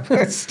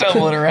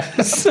 Stumbling around.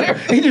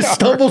 He just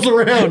stumbles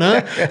around,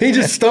 huh? He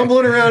just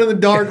stumbling around in the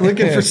dark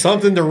looking for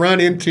something to run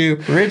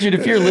into. Richard,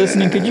 if you're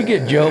listening, could you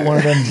get Joe one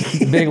of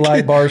them big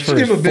light bars for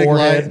his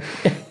forehead?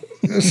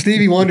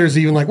 Stevie Wonder's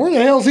even like, where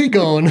the hell's he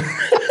going?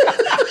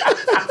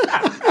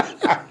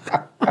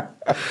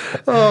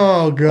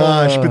 Oh,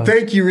 gosh. But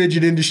thank you,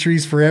 Rigid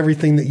Industries, for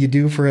everything that you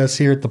do for us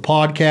here at the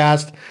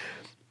podcast.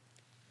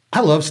 I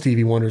love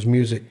Stevie Wonder's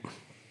music.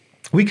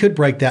 We could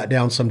break that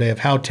down someday of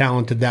how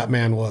talented that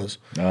man was.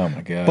 Oh,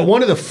 my God. But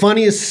one of the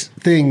funniest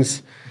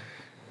things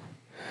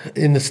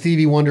in the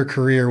Stevie Wonder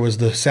career was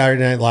the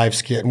Saturday Night Live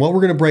skit. And what we're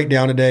going to break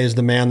down today is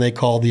the man they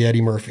call the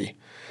Eddie Murphy.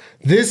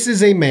 This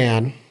is a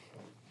man,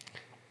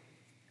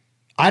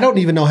 I don't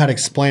even know how to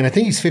explain. I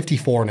think he's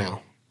 54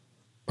 now.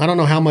 I don't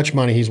know how much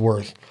money he's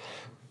worth.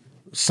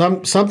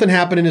 Something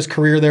happened in his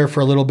career there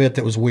for a little bit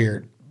that was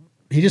weird.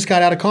 He just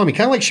got out of comedy,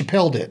 kind of like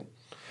Chappelle did.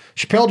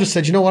 Chappelle just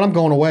said, you know what, I'm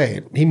going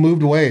away. He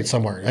moved away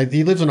somewhere.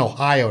 He lives in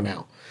Ohio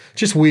now. It's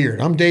just weird.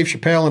 I'm Dave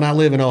Chappelle and I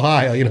live in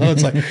Ohio. You know,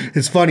 it's like,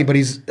 it's funny, but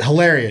he's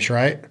hilarious,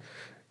 right?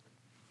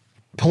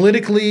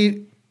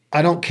 Politically,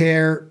 I don't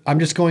care. I'm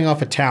just going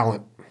off of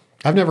talent.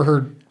 I've never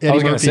heard Eddie I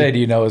was going to Murphy. say, do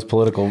you know his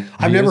political views?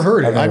 I've never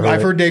heard it.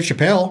 I've heard Dave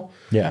Chappelle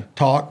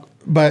talk,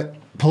 but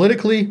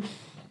politically,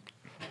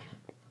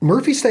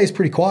 Murphy stays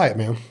pretty quiet,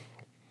 man.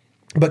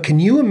 But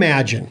can you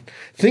imagine?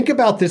 Think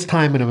about this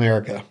time in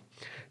America.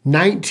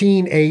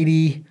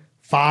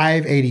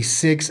 1985,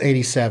 86,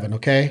 87,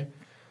 okay?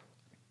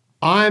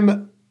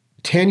 I'm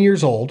 10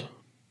 years old.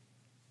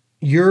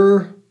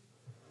 You're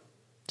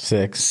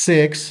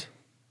 6.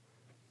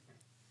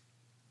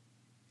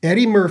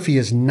 Eddie Murphy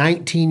is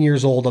 19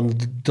 years old on the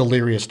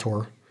Delirious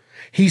tour.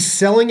 He's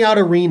selling out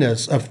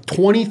arenas of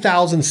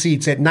 20,000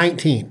 seats at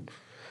 19.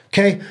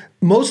 Okay?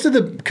 Most of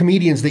the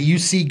comedians that you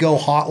see go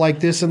hot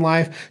like this in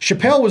life,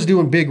 Chappelle was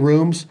doing big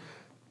rooms,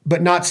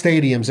 but not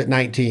stadiums at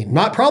 19.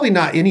 Probably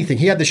not anything.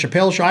 He had the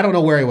Chappelle show. I don't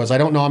know where he was. I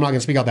don't know. I'm not going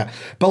to speak about that.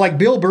 But like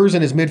Bill Burr's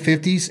in his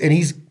mid-50s, and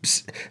he's,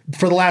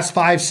 for the last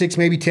 5, 6,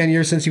 maybe 10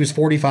 years since he was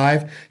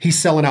 45, he's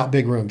selling out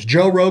big rooms.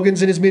 Joe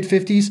Rogan's in his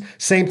mid-50s,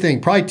 same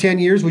thing. Probably 10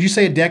 years. Would you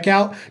say a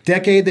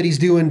decade that he's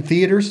doing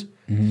theaters?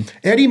 Mm-hmm.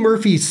 Eddie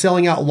Murphy's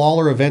selling out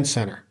Lawler Event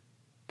Center,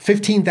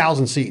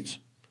 15,000 seats.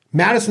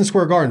 Madison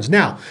Square Gardens.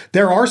 Now,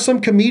 there are some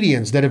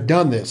comedians that have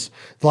done this,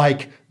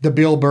 like the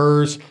Bill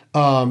Burrs,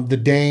 the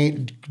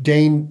Dane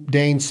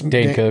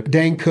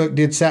Cook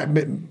did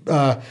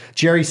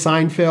Jerry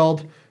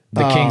Seinfeld.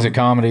 The Kings of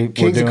Comedy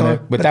were doing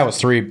it. But that was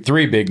three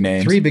big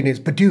names. 3 big names.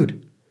 But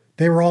dude,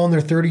 they were all in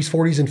their 30s,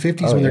 40s, and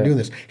 50s when they're doing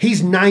this.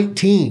 He's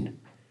 19.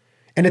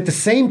 And at the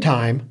same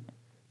time,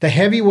 the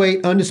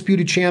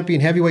undisputed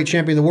heavyweight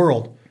champion of the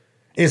world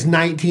is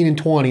 19 and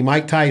 20,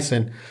 Mike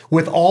Tyson,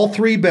 with all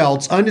 3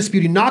 belts,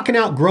 undisputed, knocking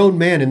out grown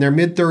men in their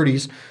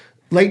mid-30s,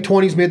 late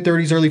 20s,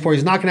 mid-30s, early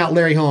 40s, knocking out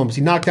Larry Holmes.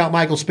 He knocked out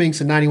Michael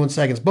Spinks in 91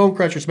 seconds. Bone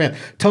Crusher Smith,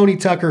 Tony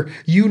Tucker,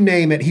 you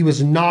name it. He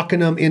was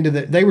knocking them into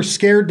they were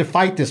scared to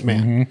fight this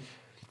man. Mm-hmm.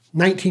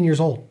 19 years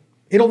old.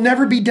 It'll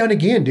never be done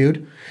again,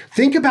 dude.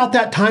 Think about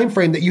that time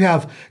frame that you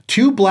have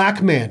 2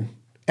 black men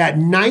at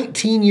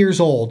 19 years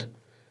old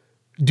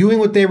doing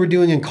what they were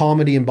doing in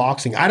comedy and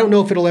boxing. I don't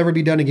know if it'll ever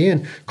be done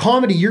again.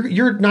 Comedy,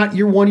 you're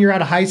 1 year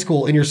out of high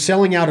school and you're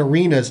selling out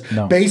arenas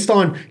based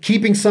on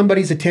keeping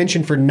somebody's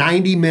attention for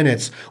 90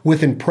 minutes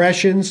with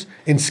impressions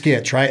and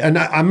skits, right? And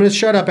I'm going to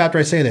shut up after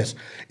I say this.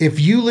 If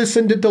you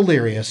listen to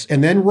Delirious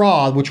and then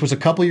Raw, which was a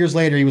couple years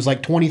later, he was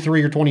like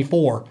 23 or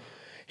 24.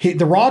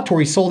 The Raw tour,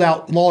 he sold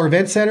out Lawler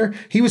Event Center.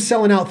 He was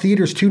selling out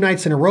theaters 2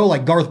 nights in a row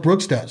like Garth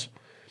Brooks does.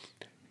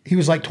 He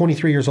was like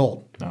 23 years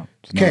old.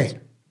 Okay.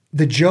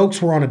 The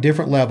jokes were on a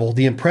different level.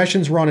 The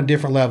impressions were on a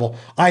different level.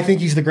 I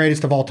think he's the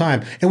greatest of all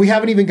time. And we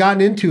haven't even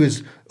gotten into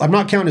I'm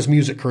not counting his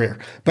music career,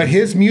 but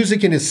his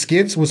music and his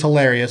skits was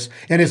hilarious,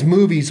 and his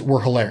movies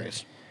were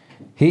hilarious.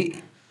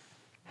 He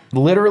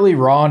literally,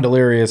 Raw and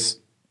Delirious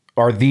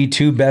are the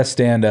 2 best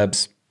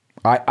stand-ups.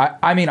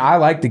 I mean, I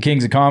like the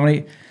Kings of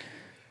Comedy.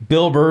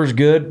 Bill Burr's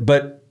good,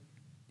 but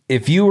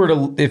if you were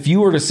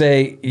to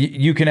say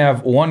you can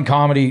have one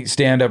comedy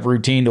stand-up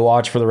routine to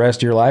watch for the rest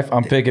of your life,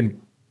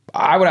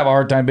 I would have a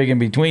hard time picking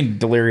between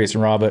Delirious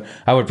and Raw, but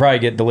I would probably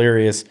get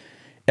Delirious.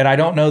 And I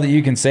don't know that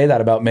you can say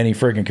that about many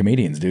freaking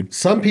comedians, dude.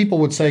 Some people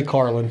would say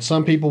Carlin.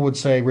 Some people would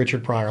say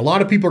Richard Pryor. A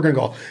lot of people are going to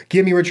go,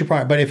 give me Richard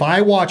Pryor. But if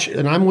I watch,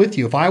 and I'm with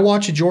you, if I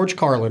watch a George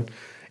Carlin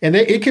And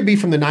it could be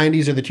from the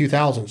 90s or the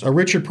 2000s. A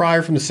Richard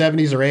Pryor from the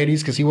 70s or 80s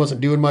because he wasn't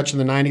doing much in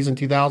the 90s and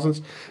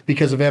 2000s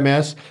because of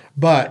MS.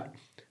 But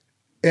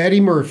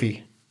Eddie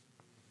Murphy,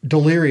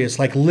 Delirious,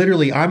 like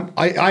literally,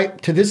 I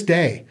to this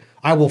day,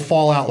 I will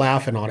fall out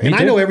laughing on it. And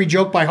I know every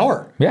joke by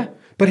heart. Yeah.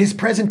 But his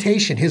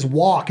presentation, his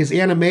walk, his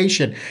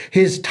animation,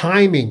 his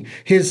timing,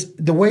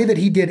 the way that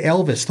he did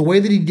Elvis, the way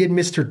that he did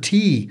Mr.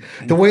 T,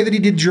 the way that he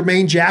did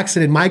Jermaine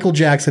Jackson and Michael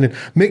Jackson and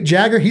Mick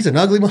Jagger, he's an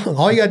ugly man.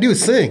 All you got to do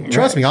is sing.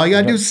 Trust me, all you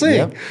got to do is sing.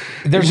 Yep.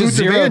 There's just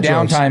zero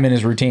downtime in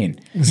his routine.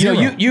 Zero.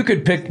 You know, you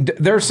could pick,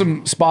 there's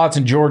some spots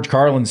in George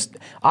Carlin's,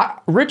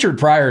 Richard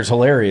Pryor is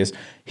hilarious.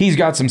 He's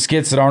got some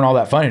skits that aren't all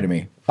that funny to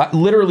me.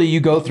 Literally,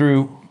 you go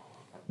through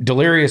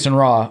Delirious and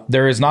Raw,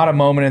 there is not a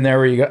moment in there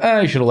where you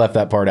go, you should have left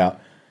that part out.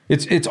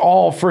 It's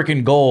all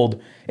freaking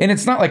gold, and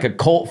it's not like a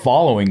cult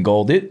following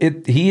gold.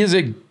 He was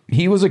a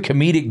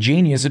comedic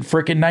genius at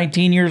freaking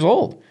 19 years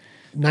old.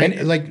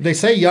 Like they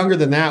say, younger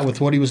than that with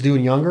what he was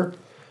doing younger.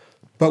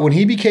 But when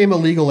he became a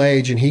legal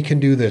age and he can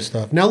do this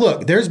stuff. Now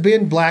look, there's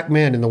been black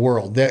men in the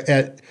world that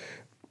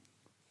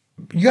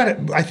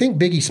I think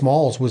Biggie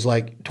Smalls was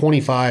like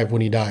 25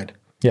 when he died.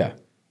 Yeah,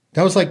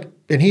 that was like,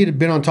 and he had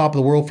been on top of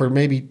the world for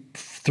maybe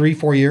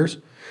 3-4 years.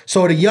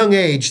 So at a young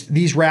age,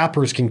 these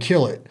rappers can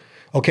kill it.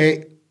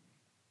 Okay.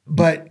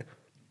 But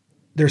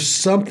there's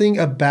something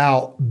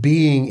about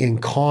being in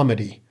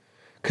comedy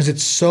because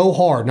it's so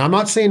hard. Now, I'm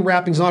not saying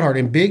rapping's not hard.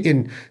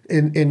 In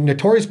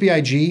Notorious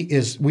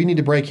B.I.G. we need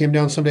to break him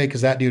down someday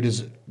because that dude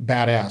is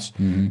badass.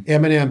 Mm-hmm.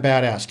 Eminem,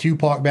 badass.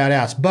 Tupac,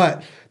 badass.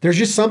 But there's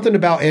just something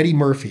about Eddie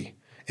Murphy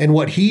and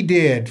what he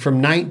did from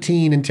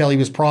 19 until he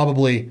was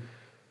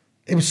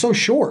it was so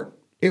short.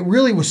 It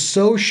really was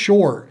so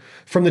short.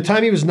 From the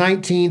time he was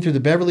 19 through the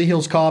Beverly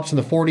Hills Cops and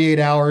the 48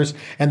 Hours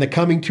and the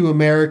Coming to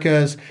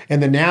Americas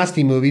and the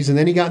Nasty movies. And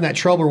then he got in that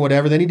trouble or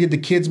whatever. Then he did the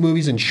kids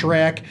movies and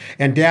Shrek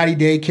and Daddy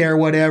Daycare,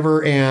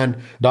 whatever, and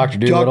Dr.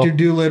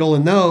 Dolittle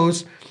and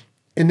those.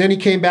 And then he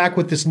came back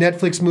with this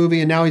Netflix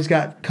movie and now he's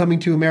got Coming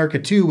to America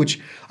 2, which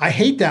I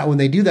hate that when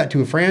they do that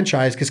to a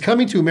franchise because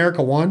Coming to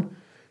America 1,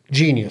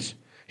 genius.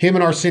 Him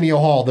and Arsenio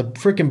Hall, the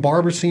freaking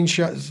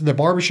the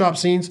barbershop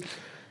scenes.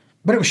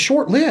 But it was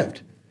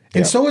short-lived.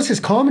 And so is his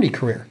comedy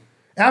career.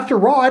 After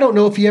Raw, I don't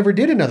know if he ever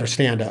did another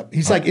stand-up.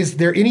 He's like, is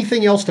there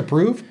anything else to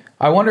prove?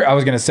 I wonder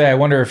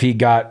if he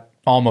got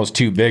almost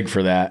too big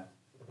for that,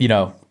 to do a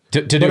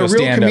stand-up routine. But a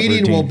real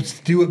comedian will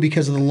do it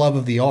because of the love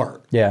of the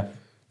art. Yeah.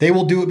 They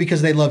will do it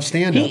because they love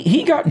stand-up.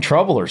 He got in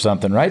trouble or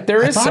something, right?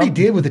 I thought he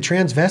did with a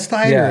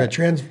transvestite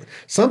or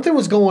something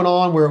was going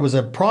on where it was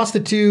a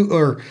prostitute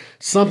or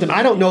something.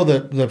 I don't know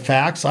the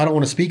facts. I don't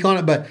want to speak on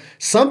it, but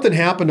something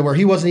happened to where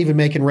he wasn't even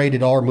making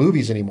rated R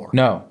movies anymore.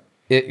 No.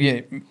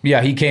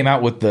 He came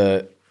out with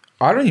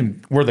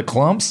were the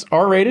Clumps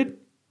R-rated?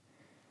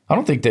 I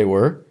don't think they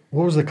were.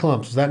 What was the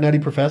Clumps? Was that Nutty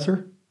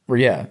Professor? Well,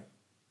 yeah.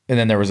 And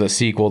then there was a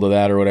sequel to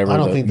that or whatever. I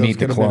don't think those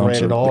could have been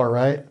rated R,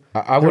 right?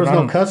 There was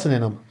no cussing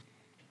in them.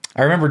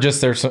 I remember just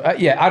there's some,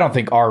 I don't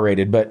think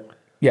R-rated, but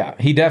yeah,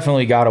 he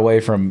definitely got away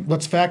from.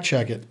 Let's fact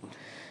check it.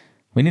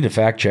 We need a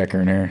fact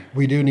checker in here.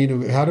 We do need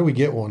to. How do we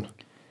get one?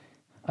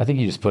 I think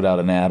you just put out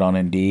an ad on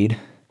Indeed.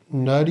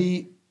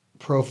 Nutty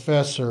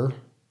Professor.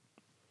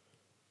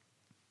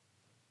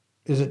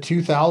 Is it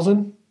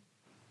 2000?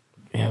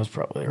 Yeah, it was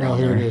probably around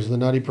here there. It is. The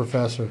Nutty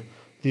Professor.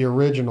 The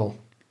original.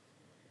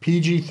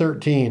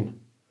 PG-13.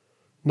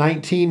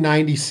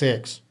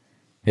 1996.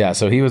 Yeah,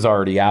 so he was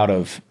already out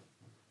of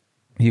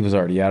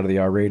the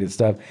R-rated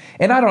stuff.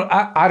 And I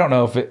don't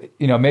know if it,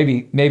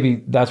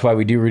 maybe that's why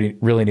we do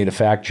really need a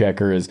fact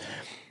checker is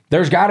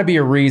there's got to be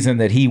a reason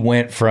that he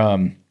went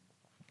from,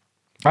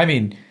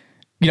 he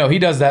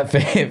does that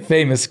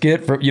famous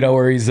skit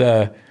where he's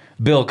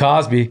Bill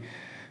Cosby.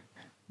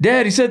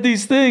 Dad, he said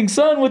these things.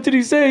 Son, what did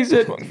he say? He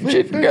said,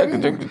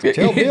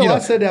 tell Bill I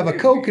said to have a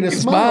Coke and a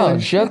smile.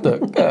 Shut the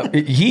up.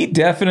 He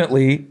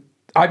definitely,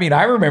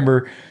 I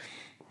remember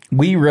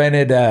we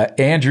rented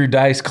Andrew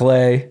Dice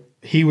Clay.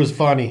 He was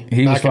funny.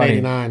 He was funny.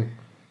 In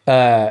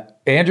 89.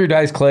 Andrew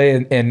Dice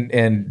Clay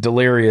and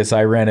Delirious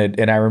I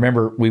rented, and I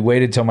remember we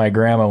waited till my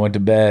grandma went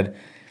to bed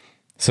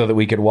so that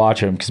we could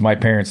watch him because my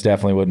parents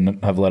definitely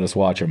wouldn't have let us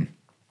watch him.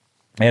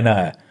 And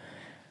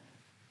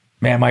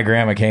man, my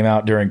grandma came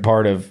out during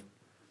part of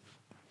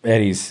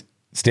Eddie's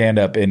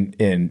stand-up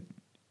and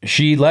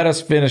she let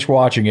us finish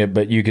watching it,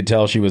 but you could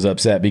tell she was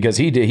upset because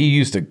he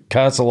used to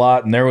cuss a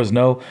lot and there was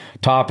no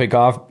topic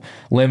off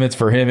limits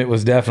for him. It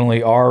was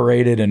definitely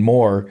R-rated and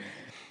more.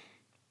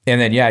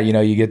 And then,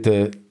 you get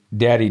the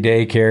Daddy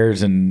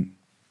Daycares and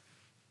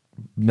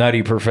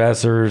Nutty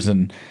Professors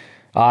and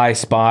I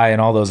Spy and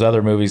all those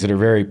other movies that are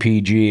very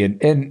PG.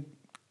 And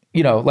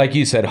like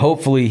you said,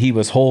 hopefully he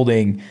was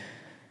holding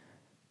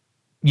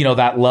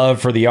that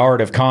love for the art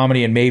of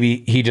comedy and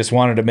maybe he just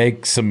wanted to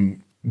make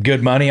some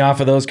good money off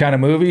of those kind of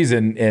movies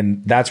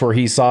and that's where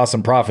he saw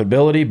some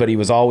profitability, but he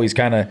was always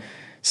kind of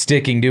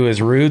sticking to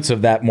his roots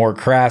of that more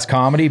crass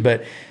comedy.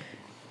 But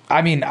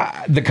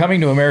the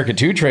Coming to America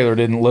 2 trailer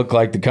didn't look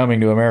like the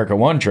Coming to America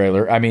 1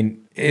 trailer.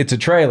 It's a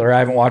trailer. I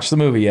haven't watched the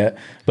movie yet,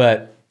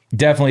 but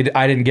definitely,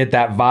 I didn't get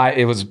that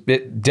vibe.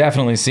 It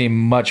definitely seemed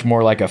much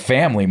more like a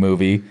family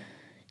movie,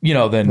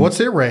 than. What's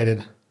it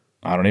rated?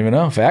 I don't even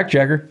know. Fact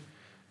checker.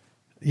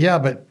 Yeah,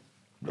 but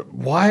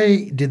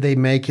why did they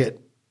make it?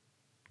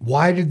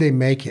 Why did they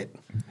make it?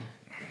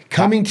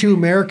 Coming to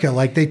America,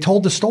 like they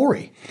told the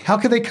story. How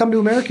could they come to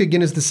America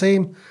again as the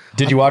same?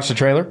 Did you watch the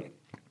trailer?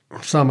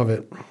 Some of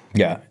it.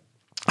 Yeah.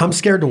 I'm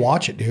scared to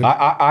watch it, dude.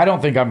 I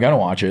don't think I'm going to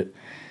watch it.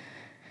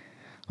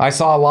 I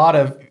saw a lot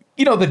of,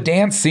 the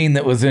dance scene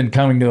that was in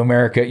Coming to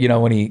America,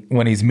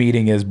 when he's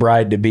meeting his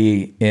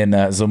bride-to-be in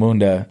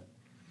Zamunda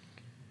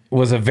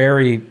was a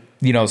very,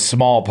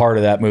 small part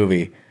of that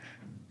movie.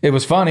 It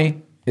was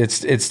funny.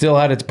 It still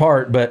had its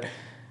part, but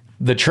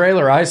the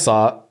trailer I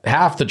saw,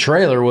 half the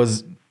trailer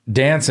was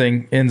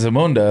dancing in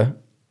Zamunda,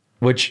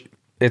 which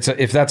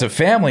if that's a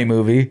family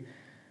movie,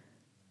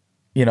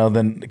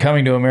 then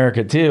Coming to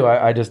America too.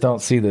 I just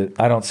don't see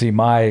I don't see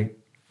my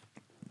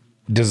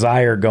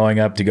desire going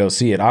up to go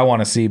see it. I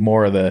want to see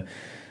more of the,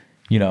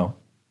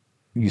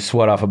 you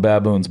sweat off a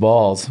baboon's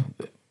balls,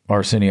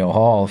 Arsenio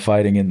Hall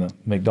fighting in the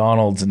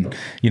McDonald's, and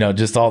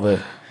just all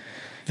the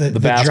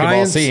basketball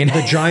Giants, scene.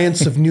 The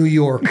Giants of New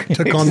York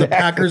took on the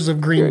Packers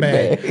of Green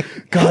Bay.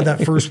 God,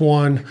 that first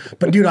one.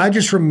 But dude, I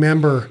just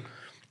remember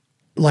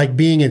like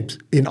being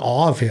in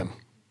awe of him.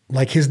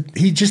 Like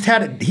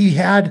he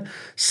had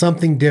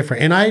something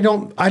different. And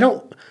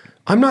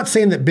I'm not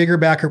saying that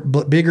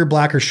Bigger,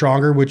 Blacker,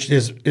 Stronger, which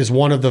is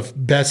one of the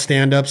best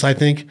stand-ups I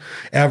think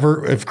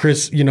ever, if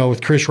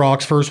with Chris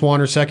Rock's first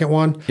one or second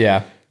one.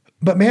 Yeah.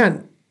 But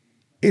man,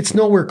 it's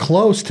nowhere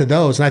close to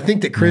those. And I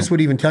think that Chris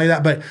would even tell you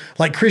that. But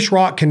like Chris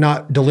Rock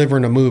cannot deliver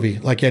in a movie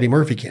like Eddie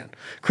Murphy can.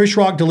 Chris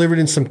Rock delivered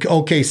in some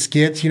okay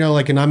skits,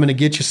 like and I'm Gonna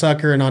Get You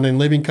Sucker and on In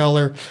Living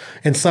Color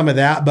and some of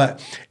that.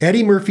 But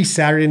Eddie Murphy's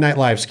Saturday Night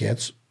Live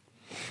skits,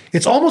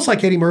 it's almost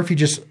like Eddie Murphy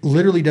just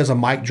literally does a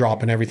mic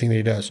drop in everything that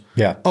he does.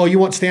 Yeah. Oh, you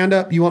want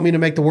stand-up? You want me to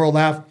make the world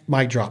laugh?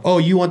 Mic drop. Oh,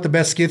 you want the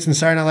best skits in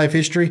Saturday Night Live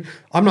history?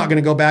 I'm not going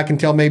to go back and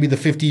tell maybe the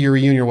 50-year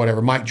reunion or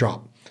whatever. Mic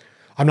drop.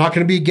 I'm not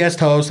going to be a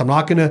guest host. I'm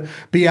not going to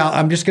be out.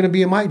 I'm just going to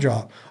be a mic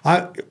drop.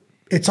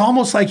 It's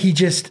almost like he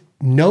just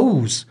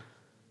knows.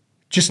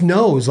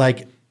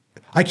 Like,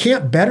 I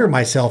can't better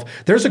myself.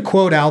 There's a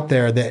quote out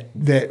there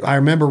that I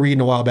remember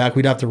reading a while back.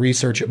 We'd have to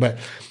research it, but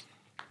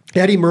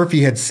Eddie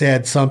Murphy had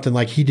said something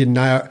like he did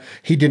not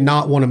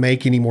want to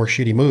make any more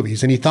shitty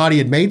movies, and he thought he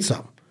had made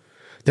some.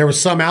 There was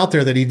some out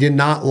there that he did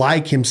not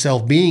like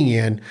himself being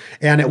in,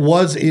 and it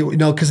was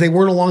because they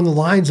weren't along the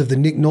lines of the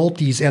Nick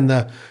Nolte's and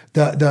the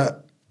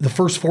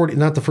first 40,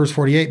 not the first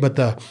 48, but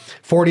the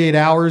 48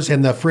 Hours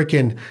and the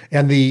frickin'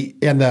 and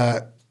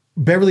the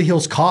Beverly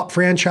Hills Cop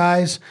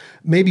franchise.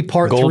 Maybe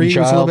part Golden 3 was a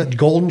Child. little bit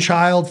Golden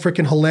Child,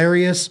 frickin'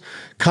 hilarious.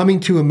 Coming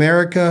to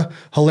America,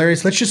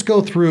 hilarious. Let's just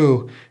go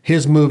through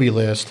his movie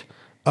list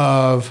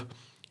and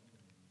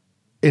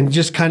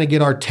just kind of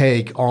get our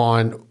take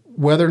on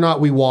whether or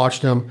not we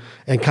watched him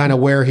and kind of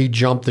where he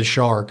jumped the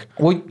shark.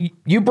 Well,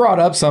 you brought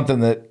up something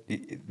that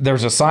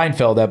there's a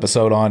Seinfeld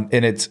episode on,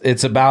 and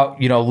it's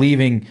about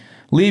leaving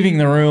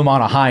the room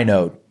on a high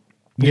note.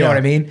 You know what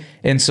I mean?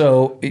 And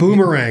so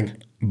Boomerang.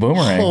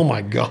 Boomerang. Oh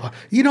my God.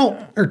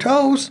 Her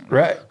toes.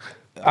 Right.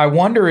 I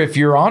wonder if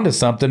you're onto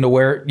something to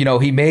where,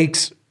 he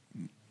makes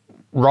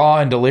Raw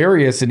and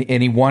Delirious and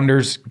he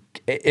wonders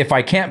if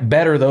I can't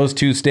better those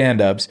two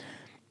stand-ups,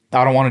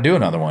 I don't want to do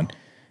another one.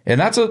 And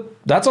that's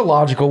a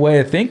logical way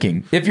of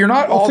thinking. If you're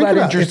not all that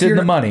interested in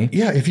the money.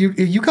 Yeah, if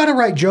you got to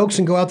write jokes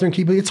and go out there and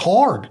keep it, it's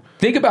hard.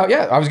 Think about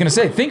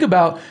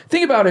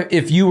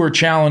if you were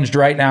challenged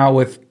right now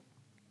with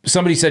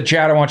somebody said,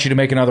 Chad, I want you to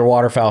make another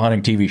waterfowl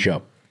hunting TV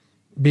show.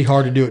 Be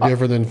hard to do it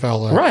different than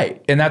foul out.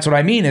 Right. And that's what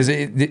I mean is,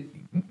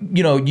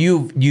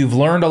 you've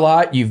learned a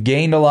lot, you've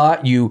gained a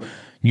lot, you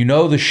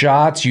know the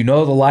shots, you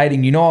know the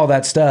lighting, you know all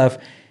that stuff,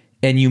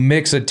 and you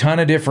mix a ton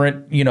of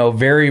different,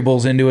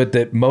 variables into it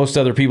that most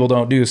other people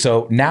don't do.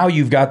 So now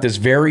you've got this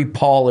very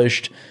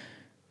polished,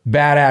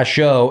 badass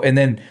show, and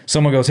then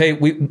someone goes, hey,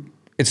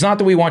 it's not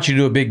that we want you to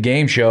do a big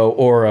game show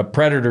or a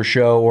Predator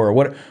show or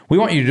what. We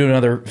want you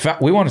to do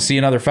we want to see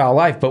another Foul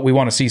Life, but we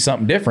want to see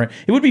something different.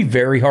 It would be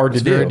very hard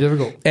to do. Very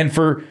difficult. And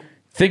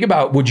think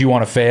about, would you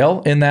want to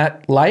fail in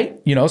that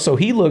light? So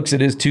he looks at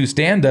his two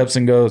stand-ups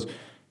and goes,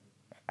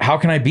 how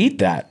can I beat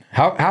that?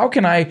 How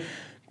can I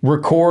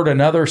record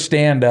another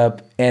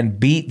stand-up and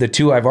beat the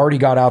two I've already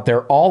got out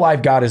there? All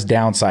I've got is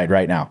downside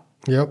right now.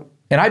 Yep.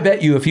 And I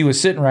bet you if he was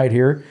sitting right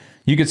here,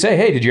 you could say,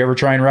 hey, did you ever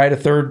try and write a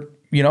third,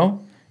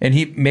 And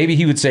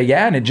he would say,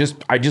 yeah, and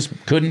I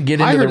just couldn't get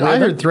into the rhythm. I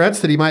heard threats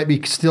that he might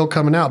be still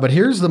coming out, but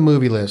here's the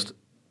movie list.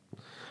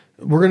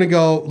 We're going to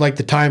go like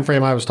the time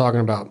frame I was talking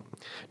about.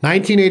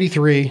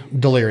 1983,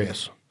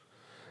 Delirious.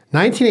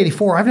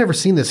 1984, I've never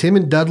seen this. Him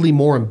and Dudley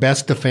Moore in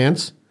Best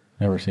Defense.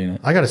 Never seen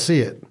it. I got to see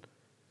it.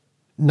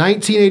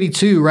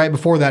 1982, right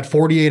before that,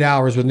 48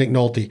 Hours with Nick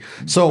Nolte.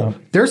 So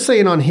they're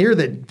saying on here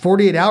that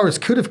 48 Hours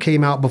could have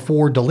came out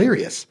before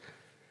Delirious.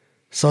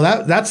 So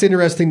that's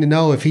interesting to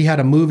know if he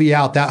had a movie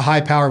out, that high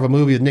power of a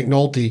movie with Nick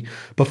Nolte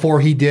before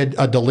he did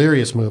a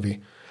Delirious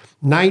movie.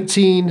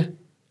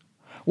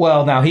 Well,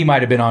 Well, now he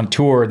might have been on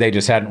tour. They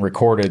just hadn't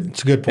recorded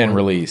It's a good point. and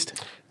released.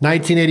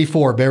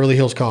 1984, Beverly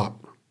Hills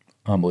Cop.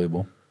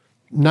 Unbelievable.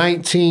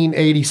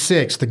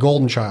 1986, The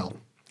Golden Child.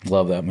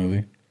 Love that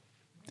movie.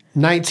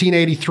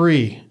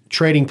 1983,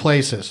 Trading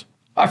Places.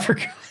 I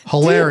forgot.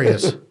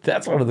 Hilarious. Dude,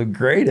 that's one of the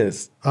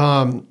greatest. Wait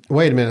a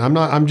minute.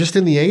 I'm just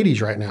in the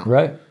 80s right now.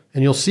 Right.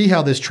 And you'll see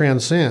how this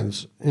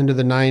transcends into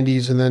the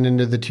 90s and then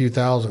into the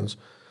 2000s.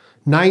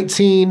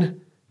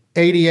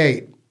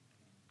 1988,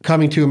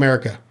 Coming to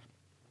America.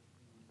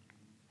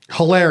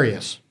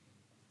 Hilarious.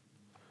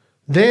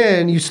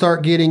 Then you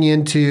start getting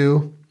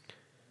into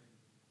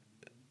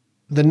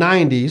the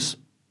 90s,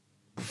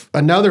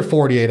 another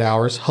 48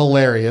 Hours,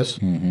 hilarious.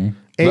 Mm-hmm.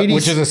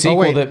 Which is a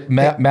sequel that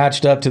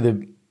matched up to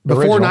the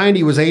Before original.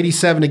 90 was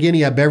 87 again.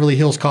 You had Beverly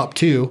Hills Cop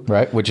 2.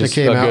 Right, which is that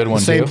came a out. good one,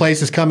 The same too.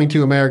 place as Coming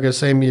to America,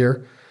 same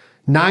year.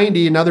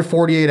 90, another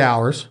 48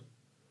 Hours.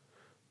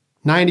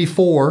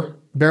 94,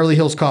 Beverly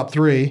Hills Cop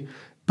 3.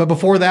 But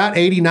before that,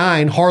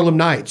 89, Harlem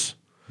Nights.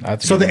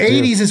 That's a So good the one,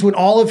 too. 80s is when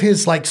all of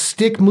his like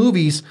stick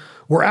movies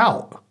were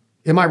out.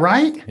 Am I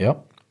right?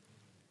 Yep.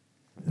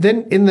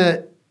 Then in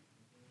the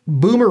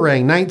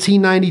Boomerang,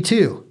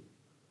 1992.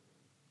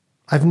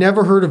 I've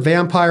never heard of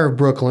Vampire of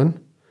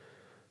Brooklyn.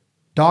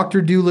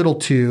 Dr. Dolittle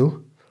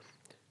 2.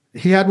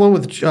 He had one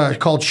with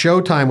called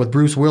Showtime with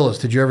Bruce Willis.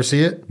 Did you ever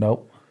see it?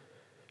 Nope.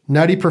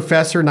 Nutty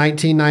Professor,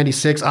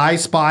 1996. I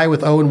Spy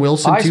with Owen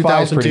Wilson, I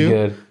Spy is 2002. pretty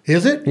good.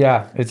 Is it?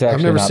 Yeah, it's actually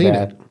I've never not seen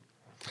bad. it.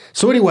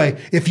 So anyway,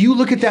 if you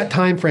look at that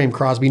time frame,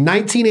 Crosby,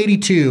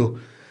 1982 to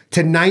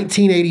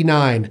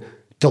 1989,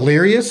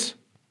 Delirious,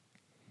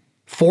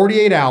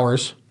 48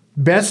 Hours,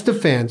 Best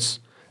Defense,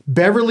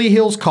 Beverly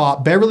Hills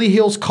Cop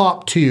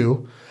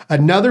 2,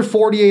 another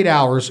 48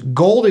 Hours,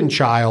 Golden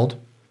Child,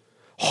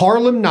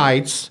 Harlem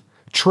Nights,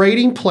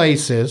 Trading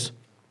Places,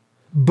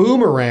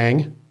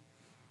 Boomerang,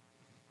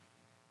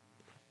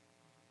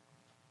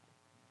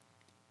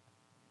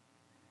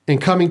 and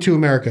Coming to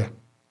America.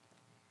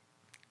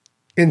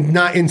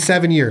 In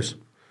 7 years,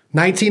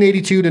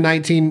 1982 to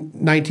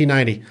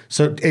 1990.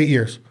 So 8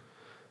 years.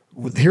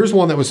 Here's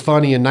one that was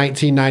funny in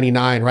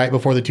 1999, right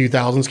before the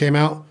 2000s came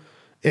out.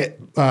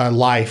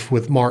 Life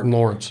with Martin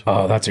Lawrence.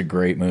 Oh, that's a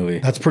great movie.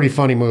 That's a pretty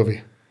funny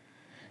movie.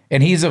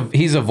 And he's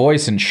a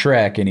voice in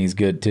Shrek, and he's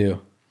good too,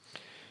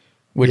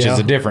 which is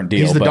a different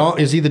deal. He's the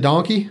but is he the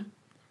donkey?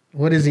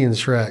 What is he in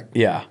Shrek?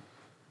 yeah,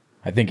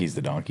 I think he's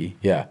the donkey.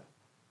 Yeah.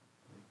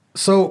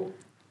 So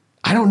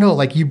I don't know.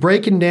 Like you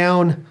breaking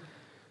down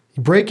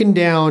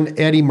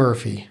Eddie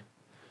Murphy.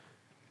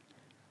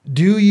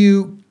 Do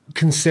you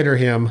consider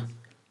him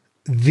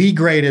the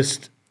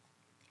greatest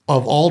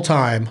of all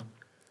time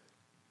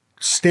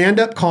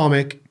stand-up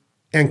comic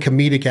and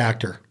comedic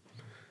actor?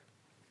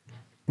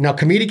 Now,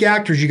 comedic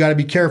actors, you got to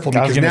be careful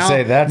because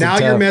now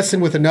you're messing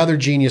with another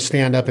genius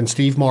stand-up and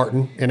Steve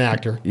Martin, an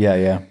actor.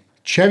 Yeah.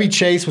 Chevy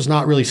Chase was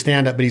not really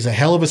stand-up, but he's a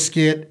hell of a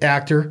skit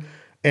actor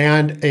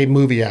and a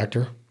movie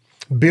actor.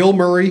 Bill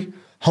Murray,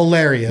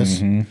 hilarious.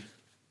 Mm-hmm.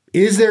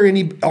 Is there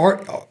any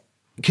art?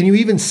 Can you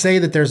even say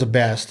that there's a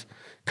best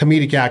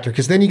comedic actor?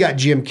 Because then you got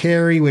Jim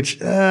Carrey, which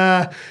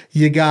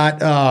you got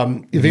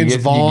Vince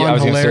Vaughn, I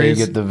was going to say hilarious.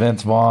 you get the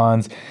Vince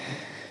Vaughns.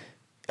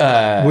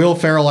 Will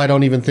Ferrell, I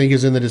don't even think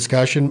is in the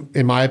discussion.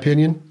 In my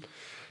opinion,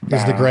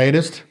 is the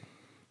greatest.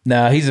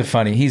 No, he's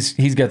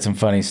he's got some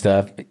funny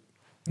stuff.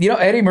 You know,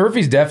 Eddie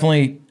Murphy's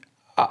definitely.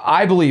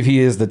 I believe he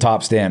is the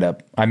top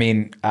stand-up. I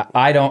mean,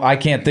 I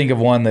can't think of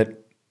one that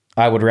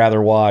I would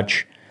rather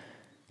watch.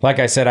 Like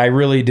I said, I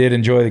really did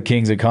enjoy the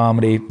Kings of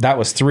Comedy. That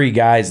was 3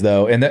 guys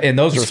though, and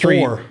those are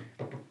 3.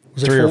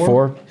 Was it 3 or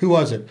 4? Who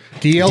was it?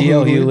 D.L.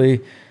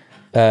 Hewley,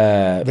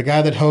 the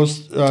guy that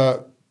hosts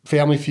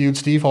Family Feud,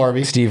 Steve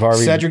Harvey,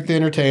 Cedric the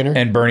Entertainer,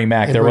 and Bernie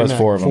Mac. There was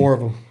 4 of them. 4 of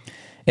them.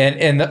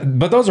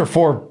 But those are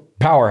 4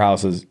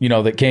 powerhouses, you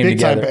know, that came Big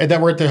together. time, that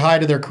were at the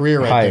height of their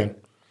career then.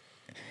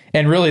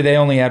 And really, they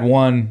only had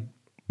one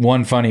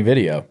funny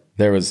video.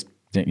 There was,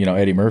 you know,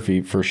 Eddie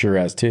Murphy for sure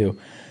has 2.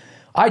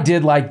 I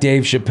did like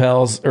Dave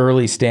Chappelle's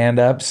early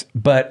stand-ups,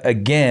 but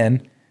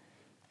again,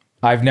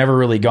 I've never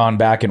really gone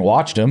back and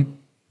watched them.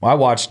 I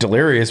watched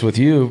Delirious with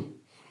you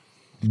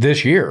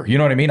this year. You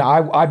know what I mean?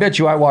 I bet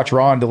you I watch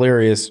Raw and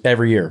Delirious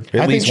every year,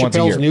 at least once a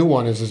year. I think Chappelle's new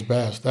one is his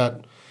best.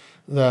 That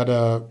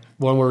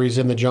one where he's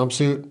in the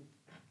jumpsuit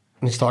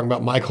and he's talking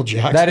about Michael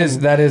Jackson. That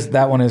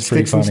one is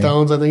pretty Sticks funny. and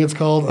Stones, I think it's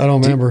called. I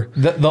don't remember.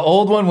 The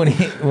old one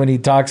when he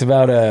talks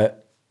about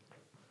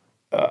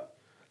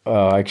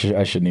I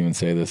shouldn't even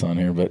say this on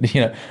here, but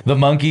you know, the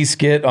monkey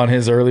skit on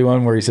his early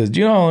one where he says,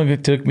 "Do you know how long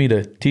it took me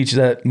to teach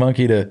that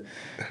monkey to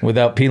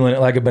without peeling it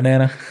like a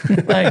banana?"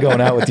 I ain't going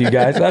out with you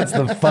guys. That's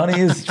the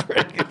funniest.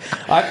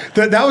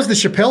 That was the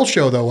Chappelle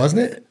show, though,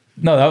 wasn't it?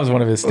 No, that was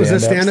one of his stand-ups.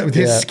 Was that stand-up with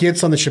his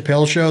skits on the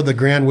Chappelle show, the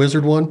Grand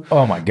Wizard one?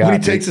 Oh my God!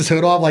 When he takes his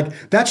hood off,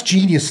 like that's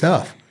genius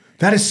stuff.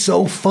 That is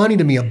so funny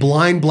to me. A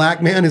blind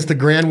black man is the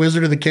Grand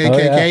Wizard of the KKK.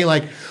 Oh, yeah.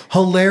 Like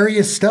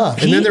hilarious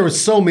stuff. And then there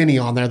was so many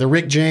on there. The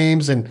Rick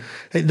James and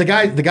the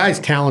guy's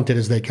talented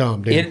as they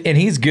come, dude. And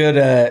he's good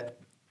at.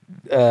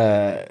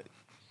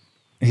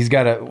 He's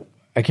got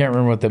I can't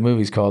remember what the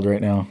movie's called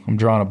right now. I'm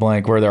drawing a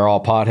blank. Where they're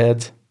all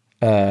potheads.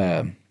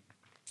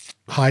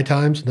 High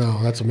Times?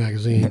 No, that's a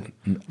magazine.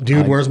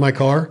 Dude, Where's My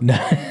Car? No,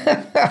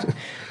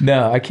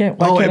 I can't.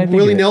 Why can't I think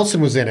Willie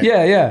Nelson was in it.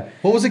 Yeah.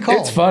 What was it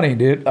called? It's funny,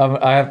 dude.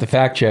 I have to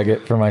fact check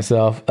it for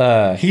myself.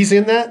 He's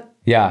in that?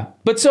 Yeah,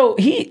 but so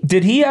he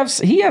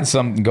had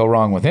something go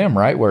wrong with him,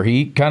 right? Where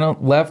he kind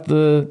of left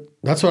the.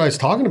 That's what I was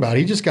talking about.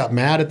 He just got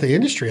mad at the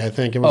industry, I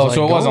think.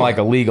 So it wasn't like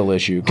a legal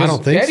issue. I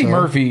don't think Eddie so.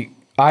 Murphy,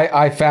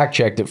 I fact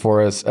checked it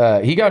for us.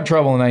 He got in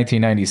trouble in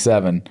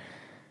 1997.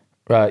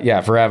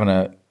 For having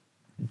a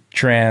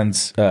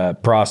trans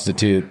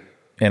prostitute,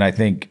 and I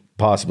think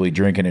possibly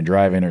drinking and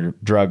driving, or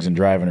drugs and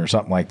driving, or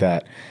something like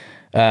that.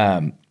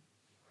 And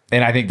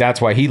I think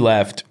that's why he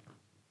left.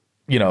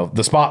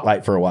 The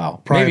spotlight for a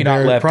while. Probably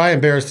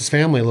embarrassed his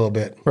family a little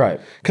bit. Right.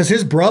 Because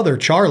his brother,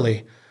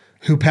 Charlie,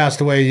 who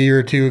passed away a year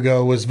or two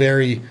ago, was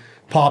very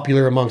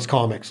popular amongst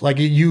comics. Like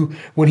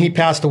when he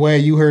passed away,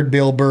 you heard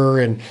Bill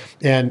Burr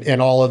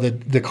and all of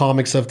the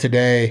comics of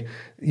today,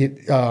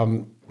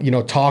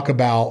 talk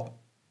about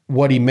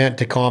what he meant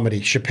to comedy.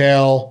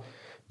 Chappelle,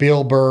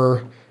 Bill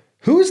Burr.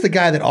 Who is the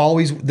guy that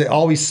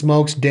always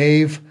smokes?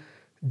 Dave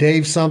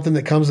something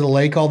that comes to the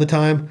lake all the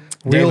time.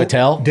 Dave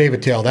Attell? Dave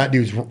Attell. That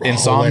dude's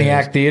Insomniac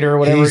hilarious. Theater or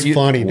whatever. He's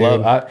funny,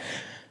 dude.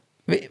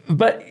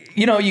 But,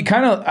 you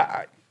kind of...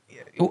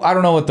 I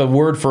don't know what the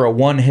word for a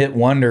one-hit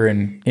wonder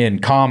in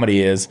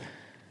comedy is,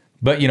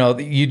 but,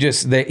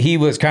 he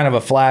was kind of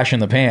a flash in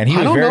the pan. He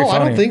was very funny. I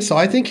don't think so.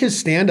 I think his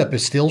stand-up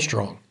is still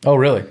strong. Oh,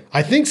 really?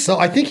 I think so.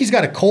 I think he's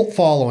got a cult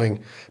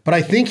following, but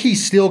I think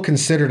he's still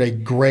considered a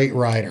great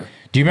writer.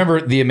 Do you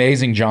remember The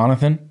Amazing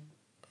Jonathan?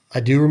 I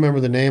do remember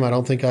the name. I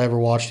don't think I ever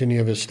watched any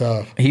of his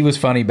stuff. He was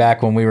funny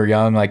back when we were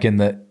young, like in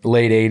the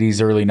late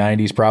 80s, early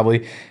 90s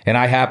probably. And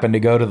I happened to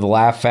go to the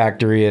Laugh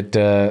Factory at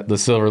the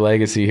Silver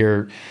Legacy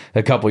here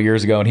a couple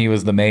years ago, and he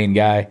was the main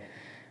guy.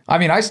 I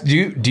mean,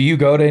 do you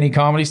go to any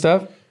comedy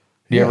stuff?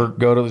 Do you ever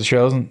go to the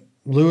shows?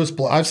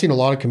 I've seen a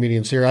lot of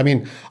comedians here. I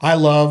mean, I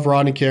love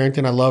Rodney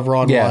Carrington. I love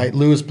Ron White.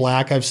 Lewis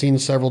Black I've seen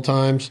several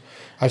times.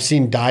 I've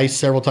seen Dice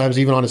several times,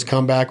 even on his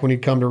comeback when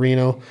he'd come to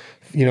Reno.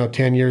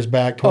 10 years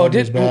back, 12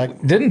 years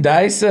back. Didn't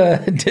Dice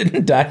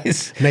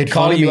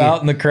call you out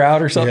in the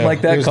crowd or something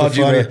like that? Called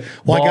you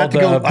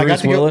the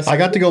Bruce Willis? I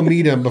got to go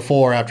meet him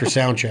before after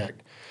sound check.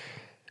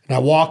 And I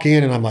walk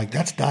in and I'm like,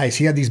 that's Dice.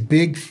 He had these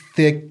big,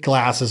 thick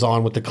glasses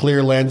on with the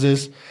clear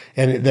lenses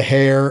and the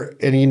hair.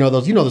 And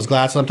those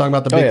glasses I'm talking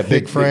about, the big,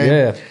 thick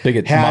frame.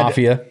 Big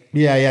Mafia.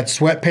 Yeah, he had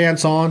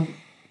sweatpants on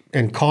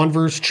and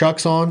Converse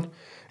Chucks on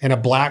and a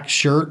black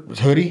shirt,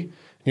 hoodie.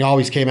 He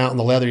always came out in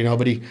the leather,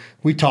 but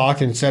we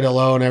talked and said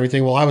hello and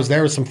everything. Well, I was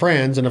there with some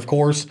friends, and of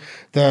course,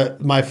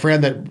 my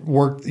friend that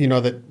worked,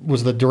 that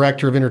was the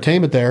director of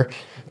entertainment there,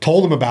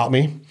 told him about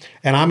me,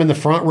 and I'm in the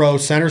front row,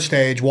 center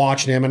stage,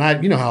 watching him, and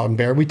how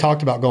embarrassed. We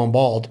talked about going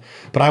bald,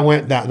 but I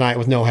went that night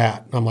with no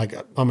hat. I'm like,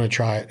 I'm going to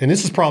try it, and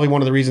this is probably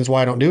one of the reasons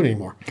why I don't do it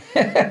anymore.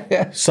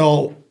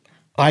 So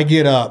I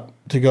get up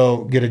to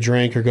go get a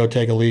drink or go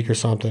take a leak or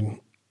something,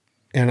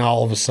 and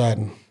all of a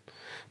sudden,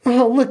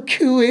 oh, look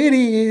who it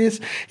is.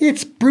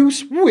 It's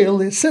Bruce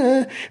Willis.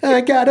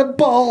 I got a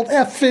bald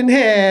effing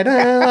head.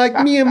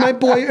 Like me and my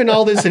boy and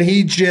all this. And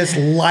he just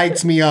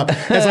lights me up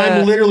as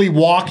I'm literally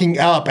walking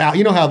out.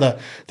 You know how the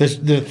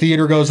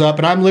theater goes up?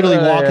 And I'm literally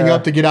walking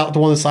up to get out to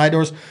one of the side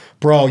doors.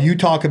 Bro, you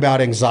talk about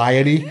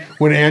anxiety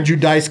when Andrew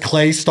Dice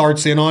Clay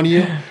starts in on you.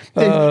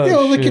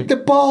 Look at the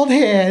bald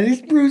head.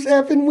 It's Bruce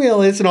effing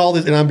Willis and all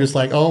this. And I'm just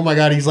like, oh my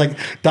God. He's like,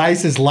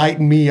 Dice is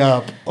lighting me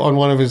up on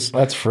one of his.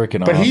 That's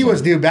freaking awesome. But he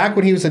was, dude, back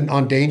when he was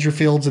on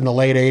Dangerfields in the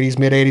late 80s,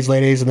 mid 80s,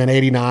 late 80s, and then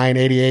 89,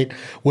 88,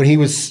 when he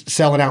was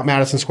selling out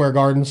Madison Square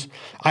Gardens,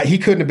 he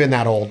couldn't have been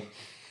that old.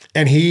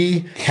 And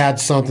he had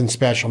something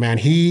special, man.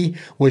 He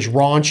was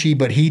raunchy,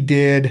 but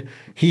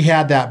he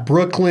had that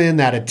Brooklyn,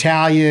 that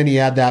Italian, he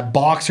had that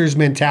boxer's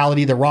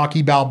mentality, the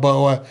Rocky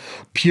Balboa,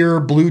 pure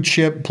blue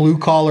chip, blue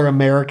collar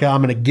America.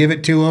 I'm going to give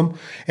it to him.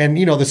 And,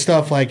 the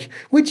stuff like,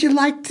 would you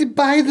like to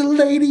buy the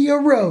lady a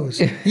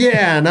rose?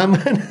 Yeah. And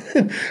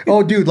I'm,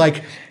 oh, dude,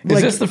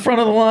 is this the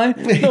front of the line?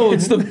 No,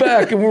 it's the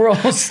back, and we're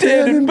all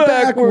standing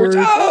backwards.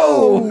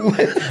 Oh!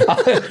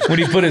 When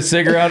he put his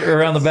cigarette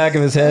around the back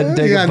of his head and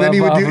take a puff and then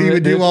he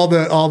would do all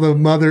the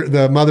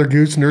Mother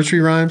Goose nursery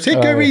rhymes.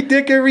 Hickory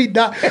dickory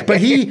dock. But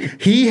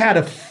he had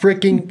a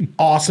freaking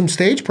awesome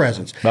stage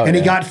presence, and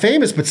he got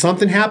famous. But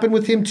something happened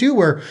with him too,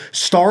 where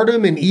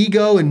stardom and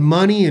ego and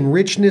money and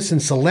richness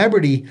and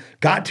celebrity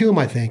got to him,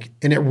 I think,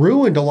 and it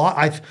ruined a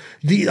lot.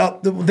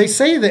 They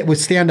say that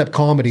with stand-up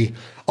comedy,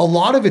 a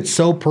lot of it's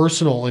so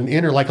personal and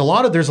inner. Like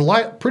there's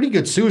a pretty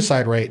good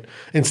suicide rate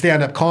in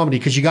stand-up comedy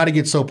because you got to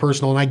get so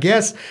personal. And I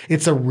guess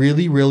it's a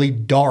really, really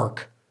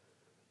dark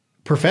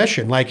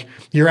profession. Like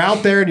you're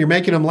out there and you're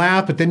making them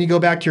laugh, but then you go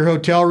back to your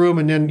hotel room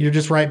and then you're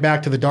just right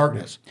back to the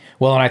darkness.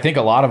 Well, and I think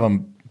a lot of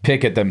them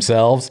pick at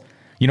themselves.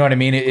 You know what I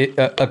mean?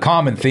 A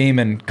common theme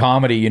in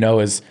comedy,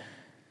 is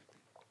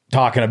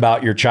talking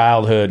about your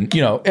childhood.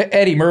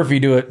 Eddie Murphy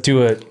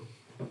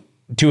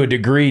to a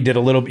degree did a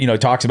little,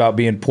 talks about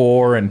being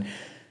poor and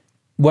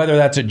whether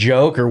that's a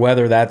joke or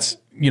whether that's,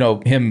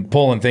 him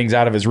pulling things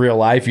out of his real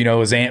life,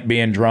 his aunt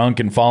being drunk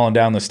and falling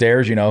down the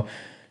stairs,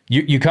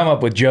 you come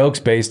up with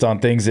jokes based on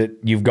things that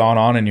you've gone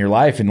on in your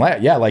life. And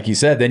yeah, like you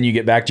said, then you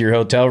get back to your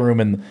hotel room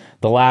and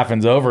the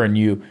laughing's over and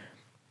you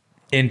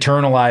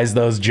internalize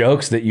those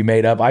jokes that you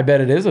made up. I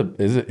bet it is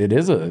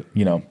a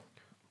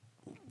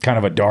kind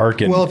of a dark.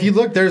 And, well, if you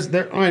look,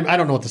 I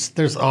don't know what this,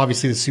 there's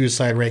obviously the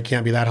suicide rate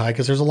can't be that high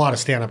because there's a lot of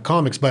stand-up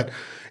comics, but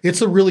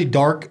it's a really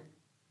dark,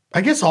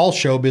 I guess all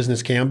show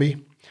business can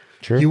be.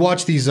 Sure. You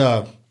watch these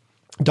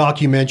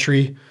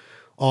documentaries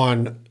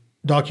on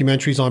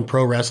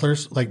pro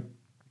wrestlers like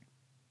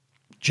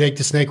Jake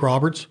the Snake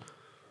Roberts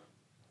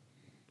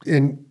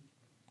and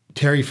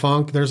Terry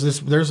Funk. There's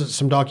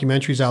some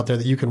documentaries out there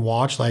that you can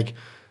watch, like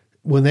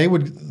when they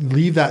would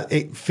leave that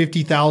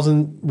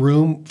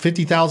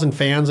 50,000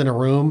 fans in a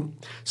room,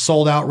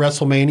 sold out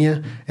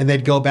WrestleMania, and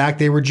they'd go back.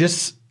 They were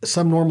just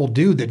some normal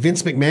dude that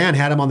Vince McMahon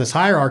had him on this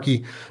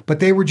hierarchy, but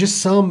they were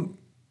just some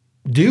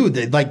dude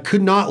that like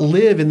could not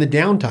live in the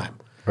downtime.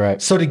 Right.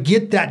 So to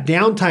get that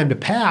downtime to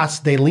pass,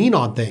 they lean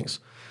on things,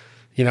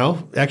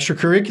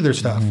 extracurricular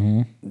stuff,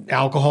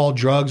 alcohol,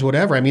 drugs,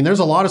 whatever. I mean, there's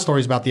a lot of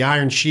stories about the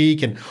Iron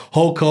Sheik and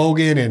Hulk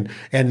Hogan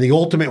and the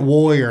Ultimate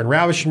Warrior and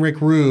Ravishing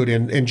Rick Rude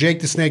and Jake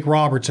the Snake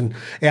Roberts and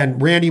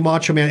Randy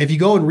Macho Man. If you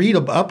go and read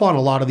up on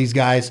a lot of these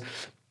guys,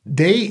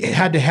 they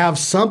had to have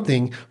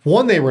something.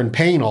 One, they were in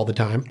pain all the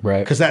time,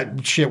 right? Because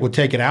that shit would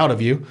take it out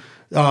of you.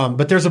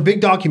 But there's a big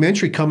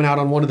documentary coming out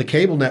on one of the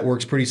cable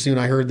networks pretty soon.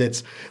 I heard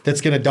that's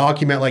going to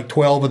document like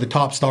 12 of the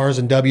top stars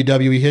in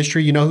WWE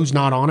history. You know who's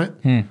not on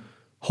it?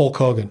 Hulk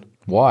Hogan.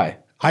 Why?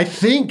 I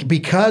think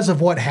because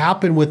of what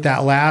happened with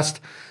that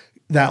last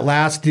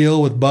deal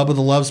with Bubba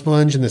the Love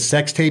Sponge and the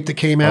sex tape that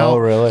came out. Oh,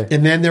 really?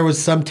 And then there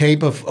was some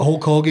tape of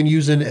Hulk Hogan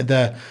using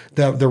the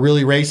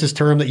really racist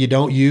term that you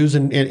don't use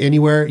in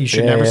anywhere. You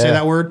should never say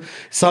that word.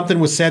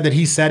 Something was said that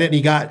he said it and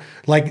he got,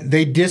 like,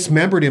 they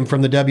dismembered him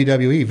from the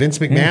WWE. Vince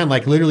McMahon,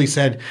 literally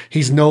said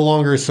he's no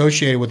longer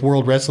associated with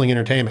World Wrestling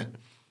Entertainment.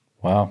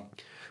 Wow.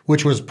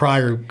 Which was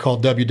prior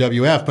called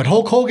WWF. But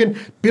Hulk Hogan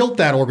built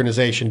that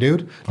organization,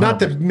 dude. Not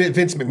that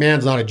Vince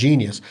McMahon's not a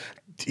genius.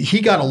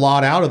 He got a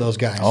lot out of those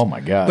guys. Oh,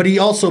 my God. But he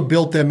also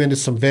built them into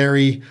some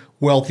very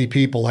wealthy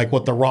people, like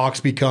what The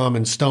Rock's become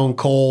and Stone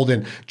Cold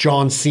and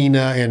John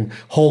Cena and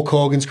Hulk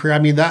Hogan's career. I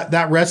mean,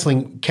 that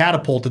wrestling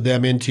catapulted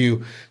them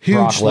into huge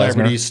Brock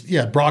celebrities. Lesnar.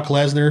 Yeah, Brock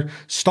Lesnar,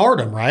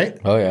 stardom, right?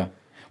 Oh, yeah.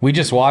 We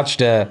just watched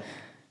remember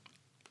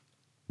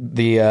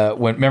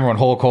when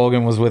Hulk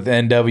Hogan was with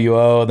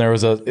NWO and there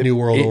was a New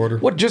World Order.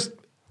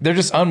 They're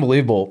just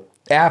unbelievable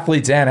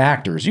athletes and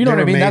actors. You know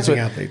They're what I mean? That's what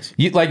athletes.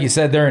 Like you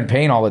said, they're in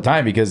pain all the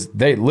time because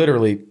they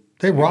literally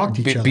rocked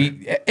each other.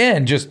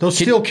 And just those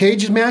steel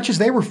cages matches,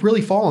 they were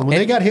really falling. When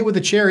they got hit with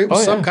a chair, it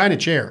was some kind of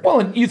chair. Well,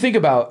 and you think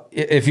about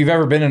if you've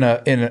ever been in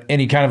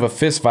any kind of a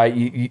fist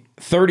fight,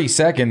 30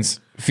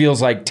 seconds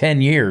feels like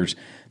 10 years.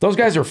 Those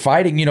guys are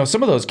fighting.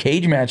 Some of those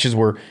cage matches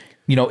were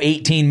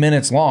 18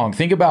 minutes long.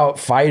 Think about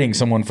fighting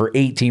someone for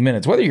 18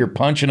 minutes, whether you're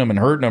punching them and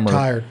hurting them or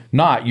tired.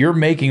 Not. You're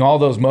making all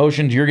those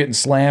motions. You're getting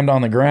slammed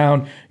on the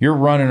ground. You're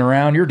running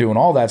around. You're doing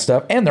all that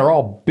stuff. And they're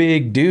all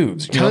big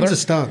dudes. Tons of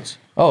stunts.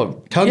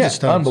 Oh, tons of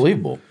stunts.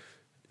 Unbelievable.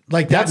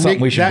 Like that's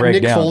something we should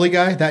break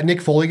down. That Nick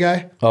Foley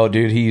guy. Oh,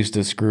 dude, he used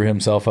to screw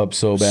himself up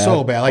so bad.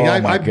 So bad.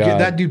 Like my God.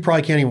 That dude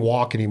probably can't even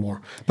walk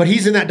anymore. But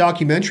he's in that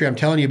documentary I'm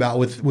telling you about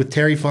with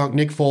Terry Funk,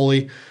 Nick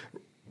Foley,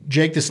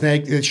 Jake the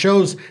Snake. It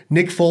shows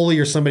Nick Foley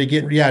or somebody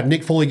getting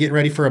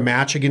ready for a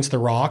match against The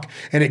Rock,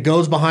 and it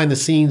goes behind the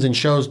scenes and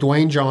shows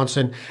Dwayne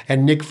Johnson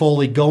and Nick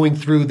Foley going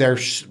through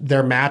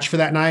their match for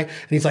that night.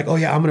 And he's like, "Oh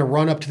yeah, I'm going to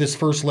run up to this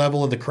first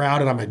level of the crowd,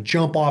 and I'm going to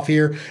jump off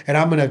here, and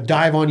I'm going to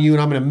dive on you,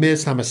 and I'm going to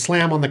miss, and I'm going to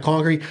slam on the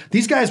concrete."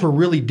 These guys were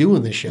really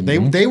doing this shit.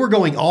 They were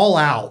going all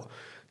out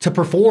to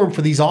perform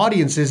for these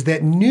audiences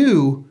that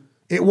knew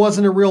it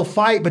wasn't a real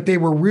fight, but they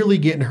were really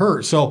getting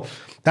hurt. So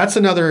that's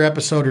another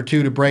episode or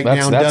two to break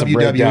down that's WWE. A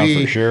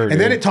breakdown for sure, and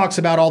then it talks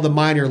about all the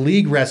minor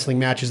league wrestling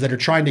matches that are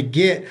trying to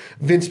get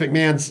Vince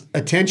McMahon's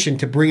attention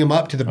to bring him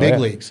up to the big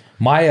leagues.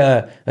 My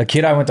a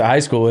kid I went to high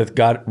school with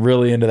got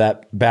really into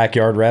that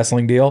backyard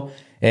wrestling deal,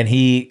 and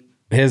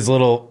his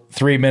little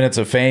 3 minutes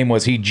of fame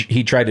was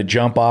he tried to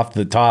jump off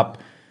the top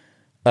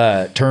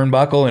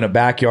turnbuckle in a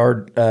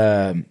backyard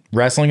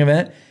wrestling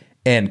event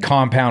and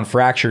compound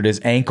fractured his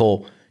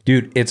ankle.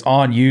 Dude, it's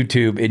on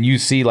YouTube, and you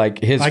see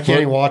like his. I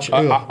can't even watch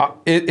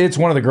it. It's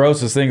one of the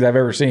grossest things I've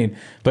ever seen.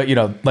 But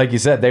like you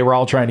said, they were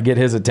all trying to get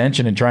his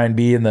attention and try and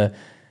be in the.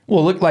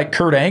 Well, look like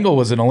Kurt Angle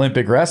was an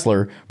Olympic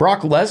wrestler.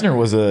 Brock Lesnar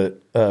was a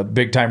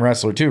big time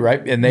wrestler too,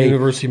 right? And they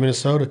University of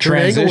Minnesota. Kurt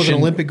Angle was an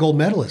Olympic gold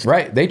medalist,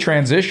 right? They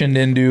transitioned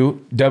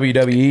into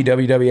WWE,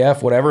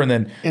 WWF, whatever, and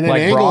then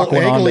like Angle, Brock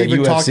went on to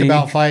even UFC. Talked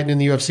about fighting in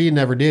the UFC and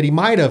never did. He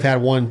might have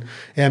had one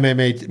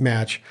MMA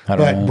match,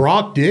 but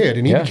Brock did,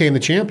 and he became the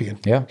champion.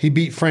 Yeah, he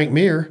beat Frank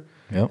Mir.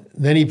 Yep.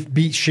 Then he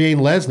beat Shane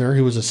Lesnar,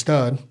 who was a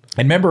stud.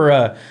 And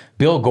remember,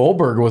 Bill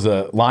Goldberg was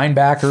a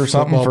linebacker or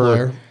something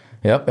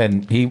Yep,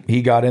 and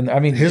he got in. I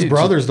mean, his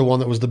brother's the one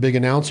that was the big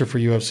announcer for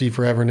UFC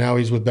forever. Now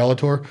he's with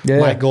Bellator. Yeah.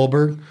 Mike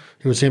Goldberg.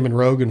 It was him and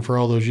Rogan for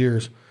all those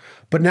years.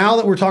 But now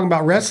that we're talking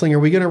about wrestling, are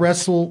we going to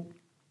wrestle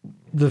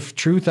the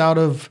truth out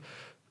of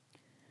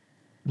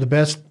the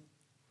best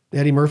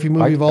Eddie Murphy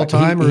movie of all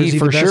time? He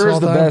for sure is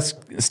the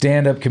best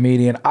stand-up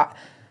comedian.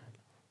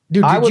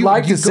 Dude, I would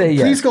like to say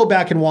yes. Please go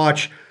back and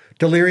watch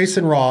Delirious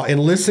and Raw and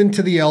listen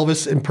to the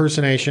Elvis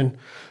impersonation.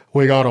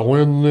 We got to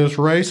win this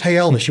race. Hey,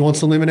 Elvis, you want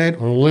some lemonade?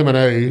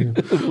 Lemonade.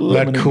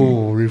 That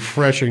cool,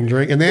 refreshing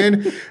drink. And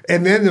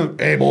then,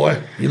 hey,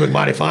 boy, you look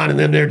mighty fine in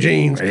them there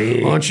jeans.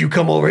 Hey. Why don't you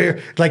come over here?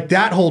 Like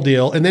that whole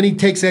deal. And then he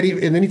takes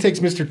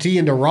Mr. T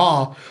into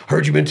Raw.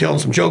 Heard you been telling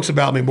some jokes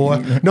about me, boy.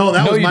 No,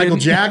 that was Michael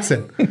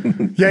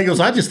Jackson. Yeah, he goes,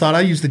 I just thought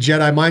I used the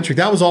Jedi mind trick.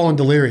 That was all in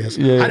Delirious.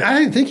 Yeah. I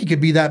didn't think he could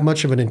be that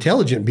much of an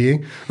intelligent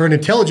being or an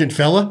intelligent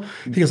fella.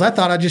 He goes, I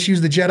thought I just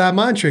used the Jedi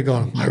mind trick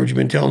on him. I heard you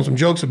been telling some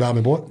jokes about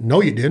me, boy.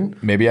 No, you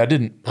didn't. Maybe I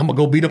didn't. I'm going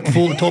to go beat up the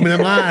fool that told me them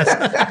lies.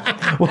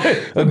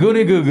 A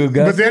goody goo goo,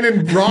 guys. But then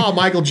in Raw,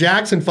 Michael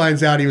Jackson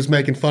finds out he was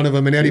making fun of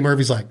him, and Eddie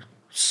Murphy's like,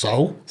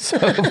 so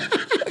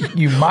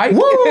you might.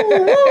 Woo,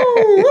 woo,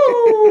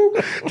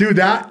 woo. Dude,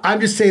 I'm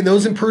just saying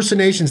those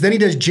impersonations. Then he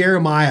does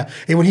Jeremiah.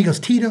 And when he goes,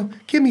 Tito,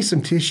 give me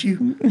some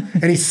tissue.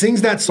 And he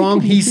sings that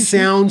song, he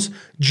sounds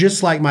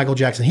just like Michael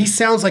Jackson. He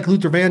sounds like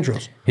Luther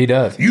Vandross. He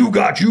does. You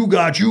got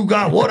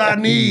what I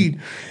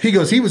need. He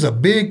goes, he was a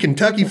big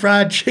Kentucky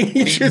Fried Chicken.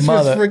 He just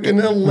was freaking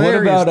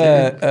hilarious. What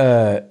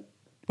about,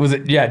 was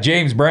it,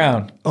 James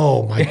Brown?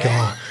 Oh, my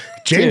God.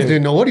 James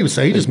didn't know what he was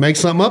saying. He just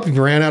makes something up if he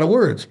ran out of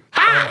words.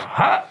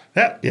 Ha!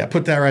 Yeah,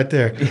 put that right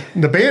there.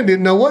 The band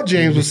didn't know what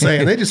James was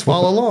saying. They just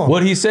follow along.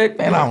 What'd he say?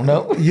 Man, I don't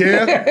know.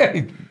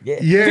 Yeah.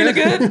 Yeah. Feeling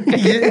good?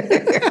 Yeah.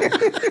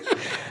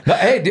 No,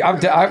 hey,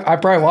 I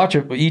probably watch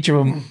each of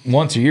them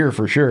once a year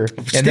for sure.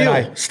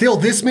 And still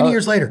this many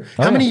years later.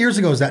 How many years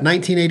ago is that?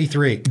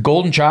 1983.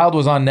 Golden Child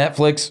was on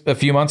Netflix a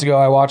few months ago.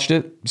 I watched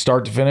it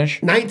start to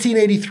finish.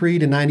 1983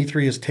 to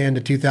 93 is 10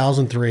 to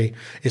 2003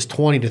 is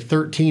 20 to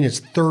 13 is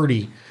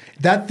 30.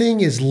 That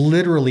thing is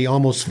literally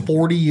almost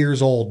 40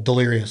 years old,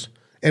 Delirious.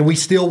 And we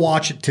still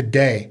watch it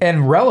today.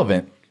 And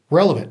relevant.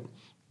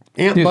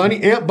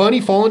 Aunt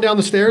Bunny falling down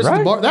the stairs at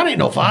the bar. That ain't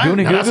no five.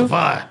 That's a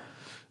five.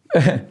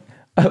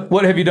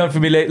 What have you done for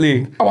me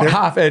lately? I want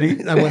half,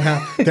 Eddie. I want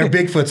half. They're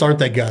Bigfoots, aren't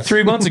they, Gus?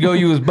 3 months ago,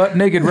 you was butt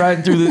naked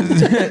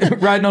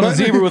riding on a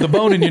zebra with a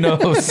bone in your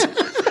nose.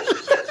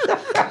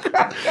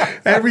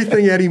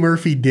 Everything Eddie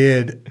Murphy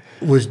did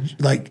was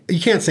like, you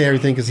can't say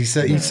everything because he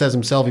says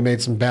himself he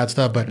made some bad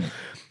stuff, but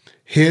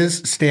his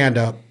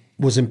stand-up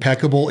was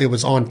impeccable. It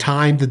was on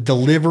time. The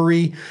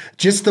delivery,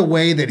 just the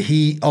way that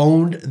he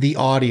owned the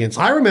audience.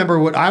 I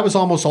remember I was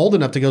almost old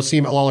enough to go see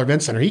him at Lawler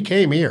Event Center. He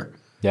came here.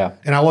 Yeah.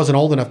 And I wasn't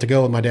old enough to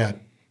go with my dad.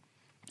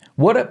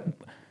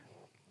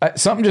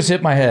 Something just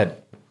hit my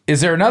head.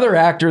 Is there another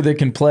actor that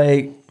can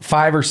play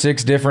 5 or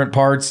 6 different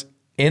parts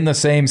in the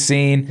same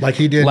scene? Like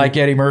he did. Like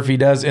Eddie Murphy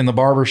does in The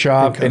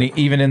Barbershop and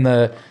even in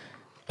the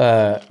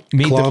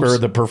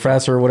the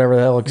Professor, or whatever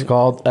the hell it's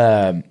called.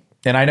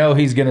 And I know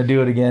he's going to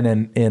do it again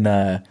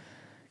in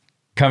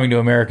Coming to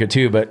America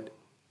too, but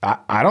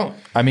I don't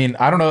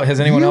know. Has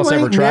anyone else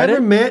ever tried it? You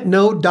never met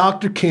no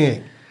Dr.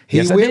 King.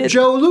 He whipped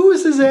Joe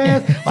Lewis's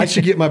ass. I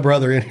should get my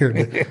brother in here.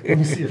 Let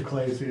me see if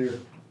Clay's here.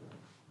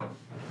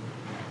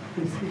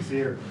 He's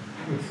here.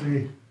 Let's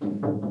see.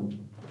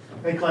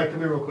 Hey, Clay, come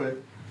here real quick.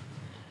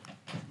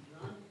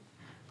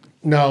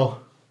 No.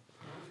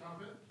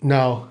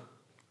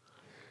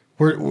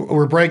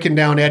 We're breaking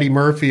down Eddie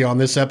Murphy on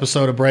this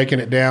episode of Breaking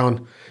It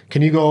Down.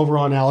 Can you go over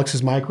on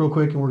Alex's mic real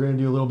quick, and we're going to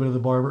do a little bit of the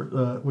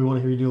barber. We want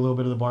to hear you do a little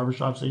bit of the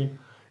barbershop scene.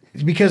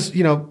 Because,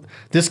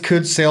 this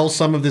could sell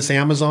some of this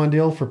Amazon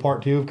deal for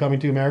part 2 of Coming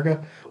to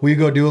America. Will you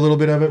go do a little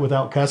bit of it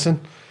without cussing?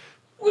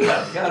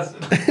 Without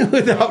cussing.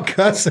 Without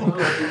cussing.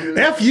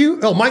 F you.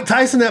 Oh, Mike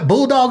Tyson, that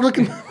bulldog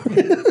looking.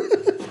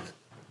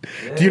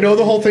 Do you know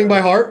the whole thing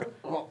by heart?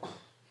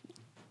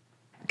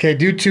 Okay,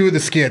 do 2 of the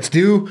skits.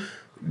 Do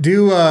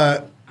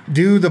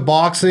the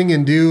boxing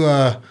and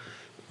do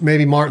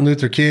maybe Martin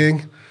Luther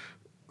King.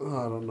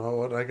 I don't know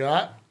what I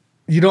got.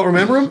 You don't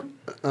remember him?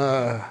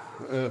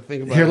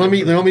 Think about Here, let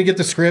me get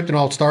the script and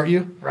I'll start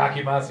you.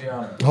 Rocky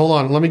Marciano. Hold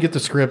on, let me get the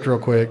script real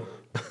quick.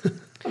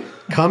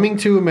 Coming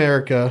to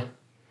America.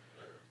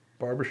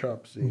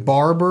 Barbershop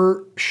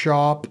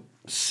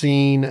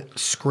scene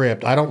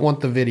script. I don't want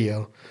the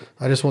video.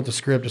 I just want the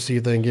script to see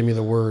if they can give me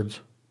the words.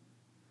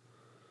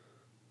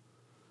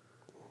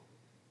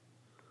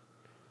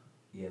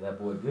 Yeah, that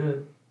boy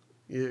good.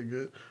 Yeah,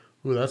 good.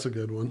 Ooh, that's a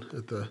good one.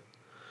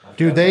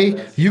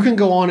 Dude, you can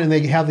go on and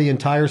they have the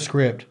entire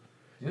script.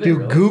 Dude,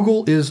 really?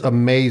 Google is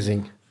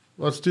amazing.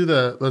 Let's do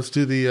the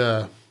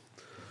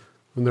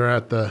when they're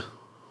at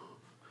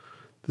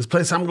this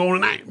place I'm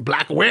going tonight,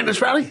 Black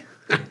Awareness Rally.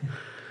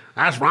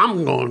 That's where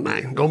I'm going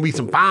tonight. Gonna be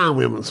some fine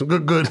women, some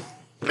good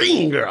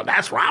clean girl.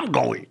 That's where I'm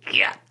going.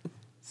 Yeah.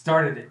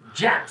 Started at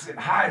Jackson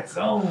Heights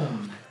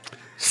Zone.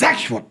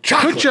 Sexual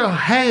chocolate. Put your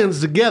hands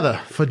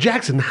together for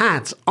Jackson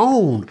Heights'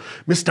 own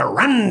Mr.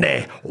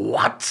 Randy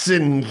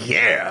Watson.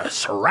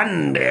 Yes,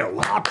 Randy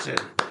Watson.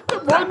 The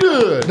boy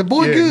good. The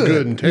boy Yeah, good.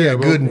 Good and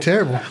terrible. Yeah, good and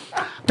terrible.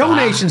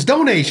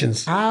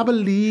 Donations. I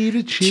believe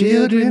the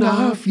children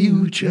are our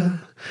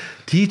future.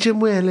 Teach them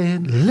well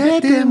and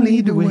let them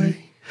lead the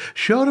way.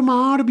 Show them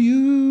all the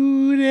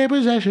beauty their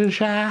possessions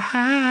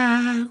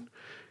shine.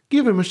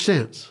 Give them a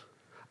sense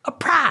of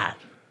pride.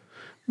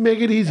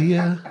 Make it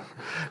easier.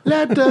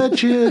 Let the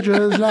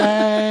children's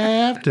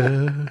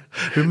laughter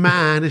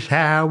remind us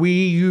how we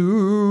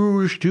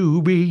used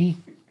to be.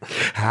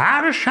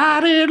 I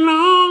decided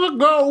long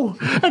ago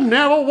I'd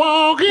never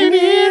walk in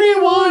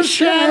anyone's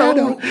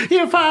shadow.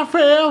 If I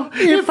fail,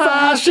 if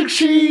I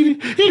succeed,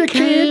 it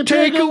can't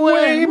take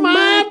away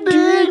my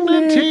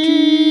dignity.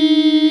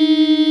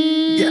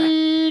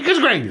 Yeah. 'Cause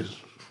greatness,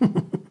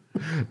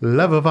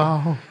 love of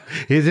all,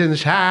 is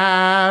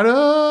inside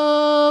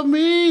of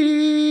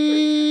me.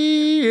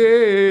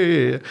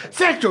 Yeah.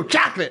 Sexual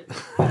chocolate.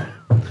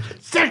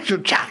 Sexual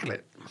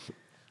chocolate.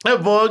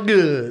 That boy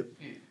good.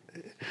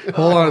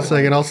 Hold on a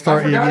second. I'll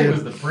start you He was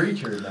again. the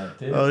preacher in that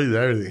too. Oh, he's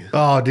everything.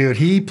 Oh, dude,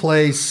 he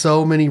plays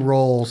so many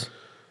roles.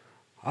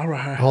 All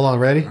right. Hold on,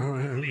 ready? All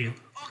right. Oh,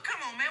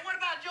 come on, man. What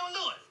about Joe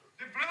Louis?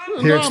 The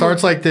blood Here, it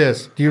starts like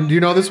this. Do you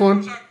know this one?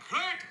 was a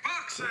great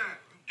boxer.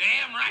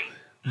 Damn right.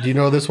 Do you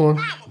know this one?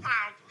 Pound for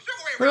pound.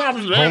 Sure,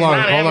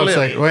 Hold on a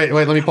second. Wait,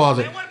 let me pause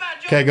it.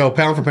 Okay, go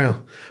pound for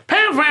pound.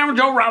 Pound for pound,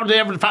 Joe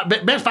Roberts,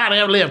 best fighter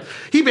ever lived.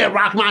 He beat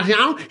Rocky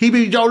Marciano. He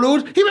beat Joe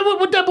Louis. He beat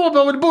what that boy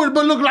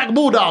looked like a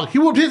bulldog. He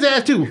whooped his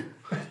ass too.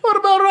 What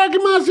about Rocky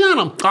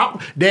Marciano? Oh,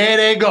 there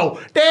they go.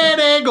 There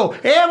they go.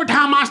 Every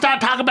time I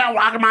start talking about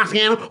Rocky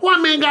Marciano,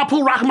 one man got to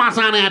pull Rocky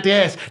Marciano out the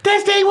ass.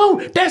 That's day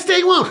one. That's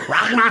day one.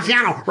 Rocky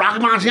Marciano. Rocky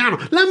Marciano.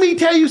 Let me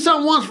tell you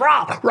something once for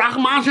all. Rocky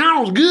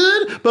Marciano's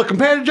good, but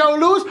compared to Joe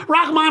Louis,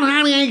 Rocky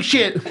Marciano ain't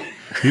shit.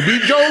 He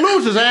beat Joe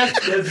Louis's ass.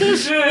 He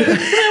was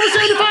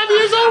 75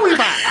 years old when he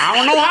fought. I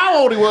don't know how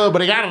old he was,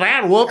 but he got his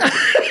ass whooped.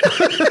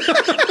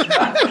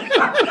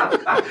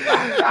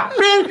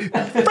 Man,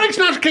 Frank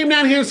Sinatra came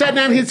down here and sat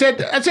down here and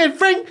said, I said,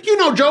 Frank, you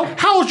know Joe.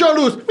 How old's Joe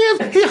Louis?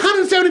 Man, he's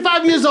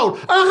 175 years old.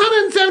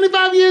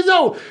 175 years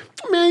old.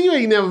 Man, you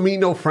ain't never meet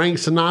no Frank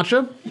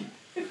Sinatra.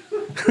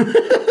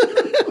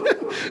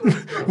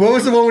 What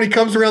was the one when he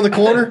comes around the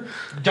corner?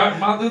 Dr.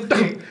 Martin Luther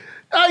King.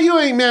 You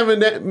ain't never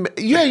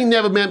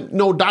met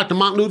no Dr.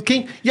 Martin Luther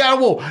King. Yeah,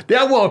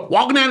 that was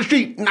walking down the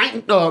street,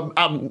 walking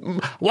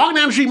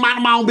down the street,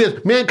 minding my own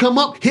business. Man come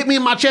up, hit me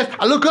in my chest.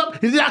 I look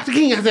up, it's Dr.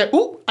 King. I said,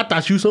 ooh, I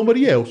thought you was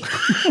somebody else.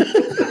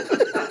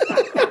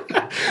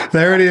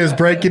 There it is,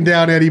 breaking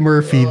down Eddie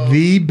Murphy,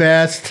 the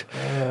best.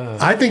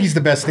 I think he's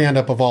the best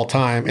stand-up of all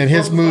time, and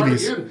his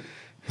movies.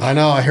 I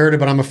know, I heard it,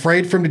 but I'm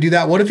afraid for him to do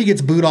that. What if he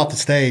gets booed off the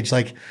stage?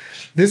 Like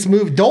this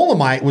movie,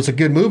 Dolomite was a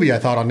good movie, I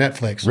thought, on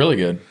Netflix. Really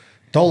good.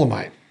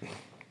 Dolomite.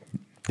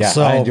 Yeah,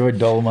 So- I enjoyed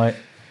Dolomite.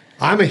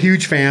 I'm a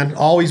huge fan,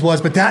 always was.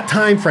 But that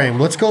time frame,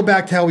 let's go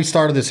back to how we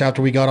started this after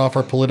we got off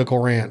our political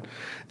rant.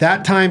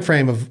 That time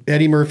frame of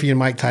Eddie Murphy and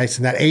Mike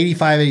Tyson, that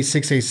 85,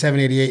 86, 87,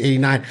 88,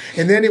 89.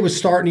 And then it was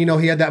starting,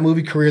 he had that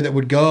movie career that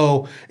would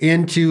go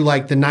into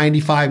like the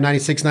 95,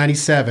 96,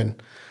 97.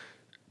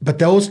 But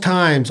those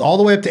times, all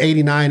the way up to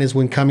 89 is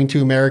when Coming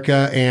to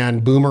America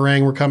and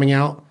Boomerang were coming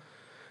out.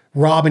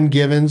 Robin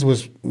Givens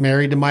was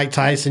married to Mike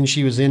Tyson.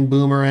 She was in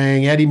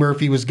Boomerang. Eddie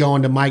Murphy was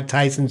going to Mike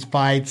Tyson's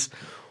fights.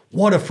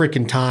 What a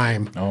freaking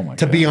time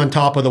to be on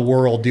top of the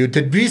world, dude.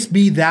 To just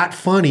be that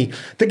funny.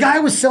 The guy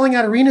was selling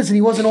out arenas and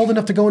he wasn't old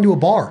enough to go into a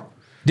bar.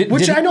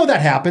 I know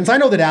that happens. I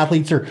know that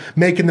athletes are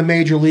making the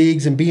major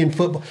leagues and being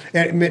football,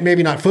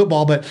 maybe not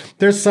football, but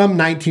there's some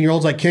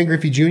 19-year-olds like Ken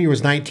Griffey Jr.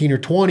 was 19 or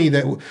 20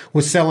 that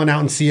was selling out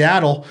in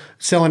Seattle,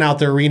 selling out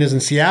their arenas in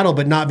Seattle,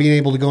 but not being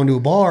able to go into a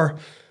bar.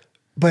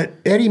 But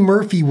Eddie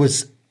Murphy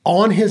was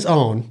on his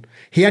own.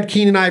 He had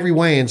Keenan Ivory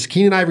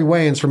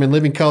Wayans from In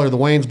Living Color, the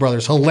Wayans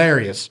brothers,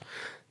 hilarious.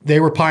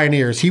 They were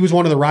pioneers. He was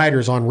one of the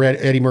writers on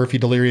Eddie Murphy,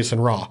 Delirious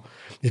and Raw.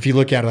 If you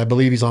look at it, I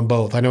believe he's on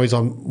both. I know he's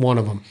on one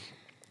of them.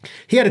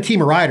 He had a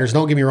team of writers,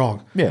 don't get me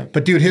wrong. Yeah.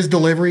 But dude, his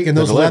delivery in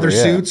those leather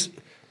suits,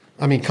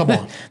 I mean, come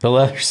on. The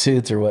leather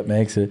suits are what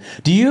makes it.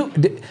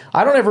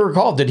 I don't ever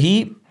recall, did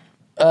he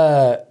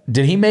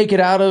make it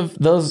out of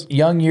those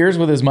young years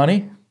with his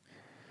money?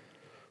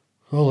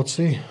 Well, let's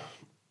see.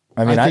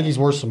 I mean, I think he's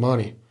worth some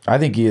money. I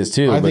think he is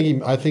too. I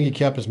think he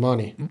kept his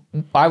money.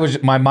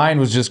 My mind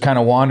was just kind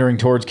of wandering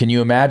towards, can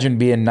you imagine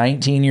being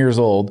 19 years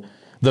old?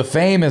 The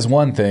fame is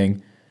one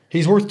thing.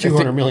 He's worth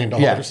 $200 million.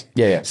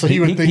 Yeah. So he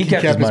would think he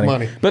kept his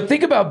money. But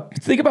think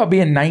about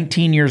being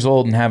 19 years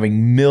old and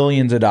having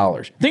millions of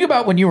dollars. Think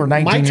about when you were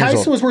 19 Mike years old.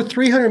 Tyson was worth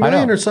 $300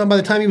 million or something by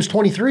the time he was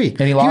 23.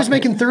 And he was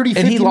making 30,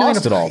 50 million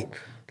lost it all.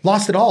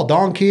 Lost it all.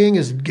 Don King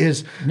is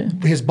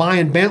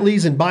buying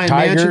Bentleys and buying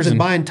mansions and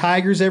buying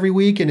Tigers every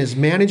week, and his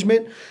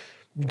management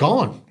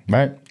gone.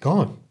 Right.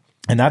 Gone.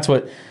 And that's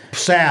what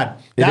sad.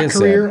 That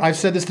career, I've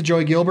said this to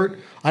Joey Gilbert.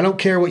 I don't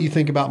care what you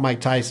think about Mike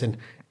Tyson.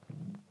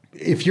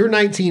 if you're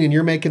 19 and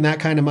you're making that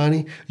kind of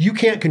money, you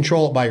can't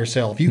control it by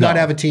yourself. You got to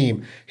have a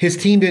team. His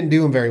team didn't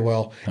do him very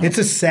well. No. It's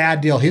a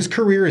sad deal. His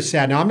career is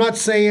sad. Now, I'm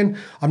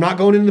not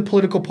going into the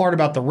political part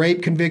about the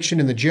rape conviction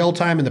and the jail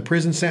time and the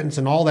prison sentence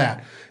and all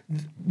that.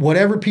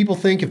 Whatever people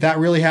think, if that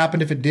really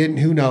happened, if it didn't,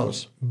 who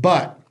knows?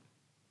 But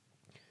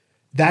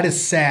that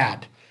is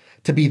sad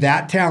to be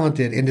that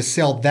talented and to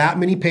sell that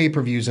many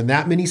pay-per-views and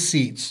that many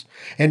seats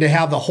and to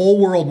have the whole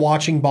world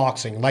watching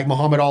boxing like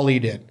Muhammad Ali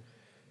did.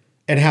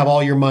 And have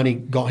all your money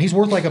gone. He's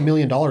worth like $1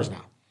 million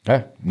now.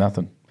 Hey,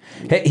 nothing.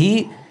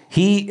 Hey,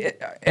 he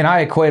and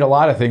I equate a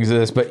lot of things to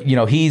this, but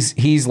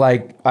he's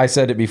like I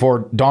said it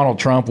before. Donald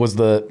Trump was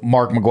the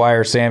Mark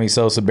McGuire, Sammy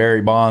Sosa,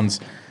 Barry Bonds,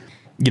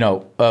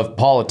 of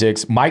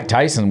politics. Mike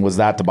Tyson was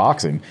that to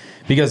boxing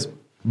because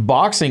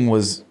boxing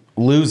was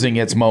losing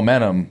its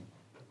momentum,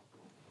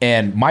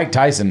 and Mike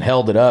Tyson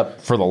held it up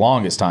for the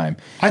longest time.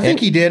 I think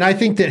he did. I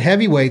think that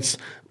heavyweights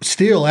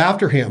still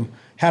after him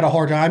had a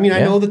hard time. I mean, I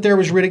know that there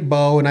was Riddick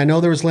Bowe and I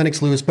know there was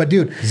Lennox Lewis, but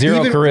dude,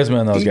 zero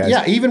charisma in those guys.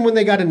 Yeah, even when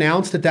they got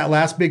announced at that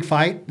last big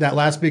fight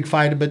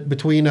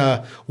between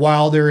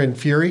Wilder and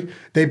Fury,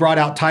 they brought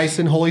out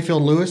Tyson, Holyfield,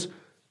 and Lewis.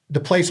 The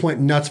place went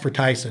nuts for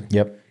Tyson.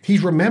 Yep.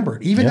 He's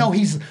remembered, even though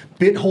he's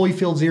bit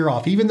Holyfield's ear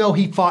off, even though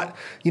he fought,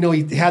 he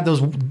had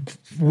those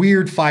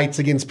weird fights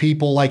against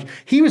people. Like,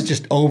 he was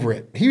just over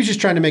it. He was just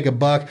trying to make a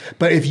buck.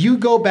 But if you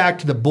go back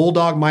to the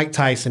Bulldog Mike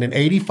Tyson in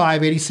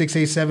 85, 86,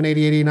 87,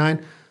 88,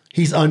 89,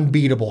 he's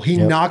unbeatable. He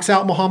knocks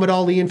out Muhammad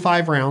Ali in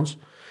 5 rounds.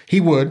 He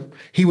would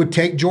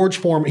take George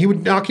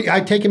Foreman.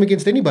 I'd take him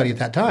against anybody at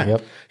that time.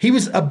 Yep. He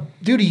was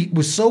he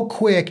was so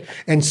quick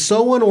and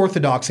so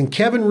unorthodox. And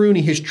Kevin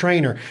Rooney, his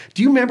trainer,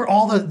 do you remember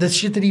all the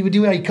shit that he would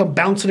do? He'd come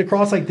bouncing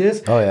across like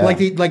this. Oh yeah.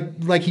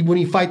 Like when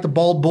he fight the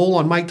bald bull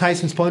on Mike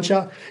Tyson's Punch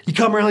Out. You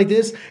come around like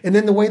this, and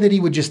then the way that he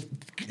would just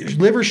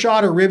liver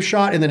shot or rib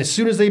shot, and then as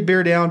soon as they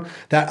bear down,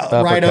 that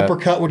right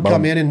uppercut would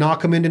come in and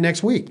knock him into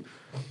next week.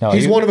 No,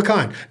 he's one of a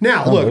kind.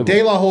 Now, look,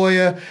 De La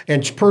Hoya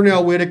and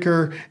Pernell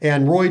Whitaker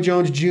and Roy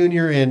Jones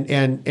Jr. and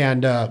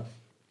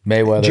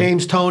Mayweather,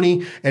 James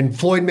Toney and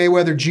Floyd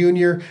Mayweather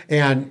Jr.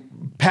 and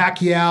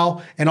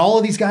Pacquiao and all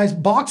of these guys.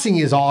 Boxing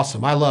is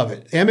awesome. I love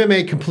it.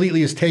 MMA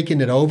completely has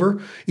taken it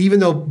over. Even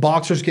though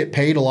boxers get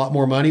paid a lot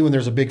more money when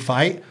there's a big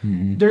fight,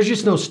 there's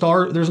just no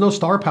star. There's no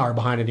star power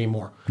behind it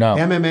anymore. No.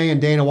 MMA and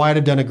Dana White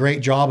have done a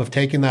great job of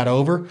taking that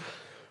over.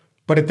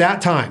 But at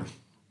that time,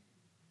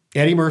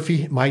 Eddie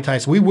Murphy, Mike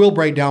Tyson. We will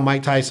break down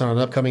Mike Tyson on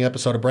an upcoming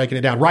episode of Breaking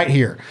It Down right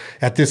here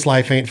at This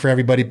Life Ain't For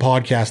Everybody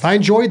podcast. I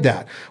enjoyed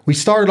that. We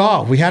started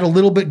off. We had a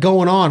little bit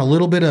going on, a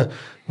little bit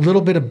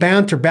of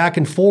banter back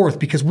and forth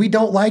because we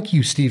don't like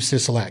you, Steve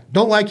Sisolak.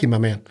 Don't like you, my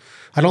man.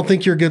 I don't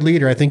think you're a good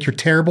leader. I think you're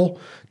terrible,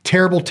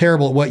 terrible,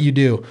 terrible at what you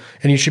do,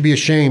 and you should be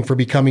ashamed for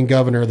becoming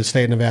governor of the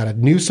state of Nevada.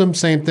 Newsom,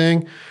 same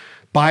thing.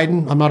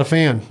 Biden, I'm not a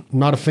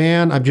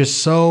fan.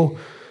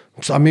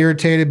 I'm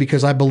irritated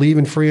because I believe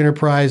in free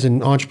enterprise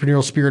and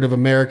entrepreneurial spirit of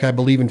America. I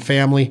believe in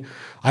family.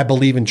 I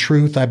believe in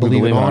truth. I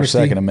believe in honesty.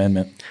 Our Second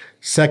Amendment.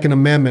 Second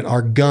Amendment,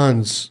 our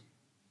guns.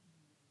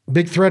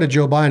 Big threat of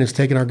Joe Biden is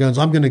taking our guns.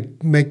 I'm going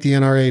to make the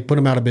NRA, put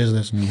them out of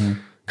business.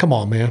 Come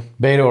on, man.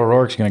 Beto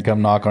O'Rourke's going to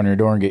come knock on your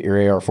door and get your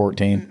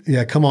AR-14.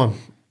 Yeah, come on.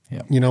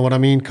 Yeah. You know what I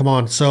mean? Come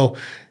on. So,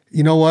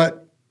 you know what?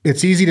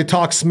 It's easy to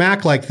talk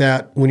smack like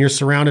that when you're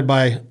surrounded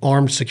by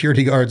armed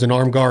security guards and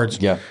armed guards.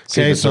 Yeah.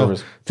 Okay, so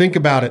think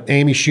about it.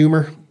 Amy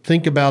Schumer,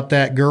 think about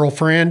that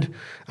girlfriend.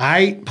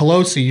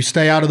 Pelosi, you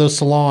stay out of those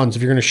salons.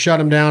 If you're going to shut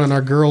them down and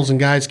our girls and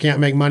guys can't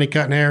make money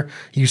cutting hair,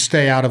 you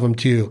stay out of them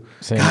too.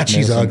 God,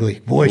 she's ugly.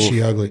 Boy,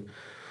 she ugly.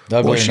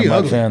 Boy, she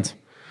ugly. Fans.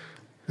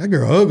 That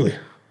girl ugly.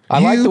 I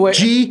like the way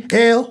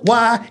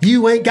UGLY,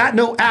 you ain't got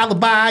no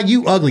alibi,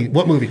 you ugly.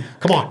 What movie?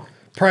 Come on.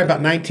 Probably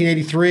about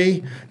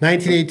 1983,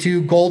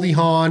 1982, Goldie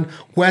Hawn,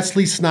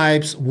 Wesley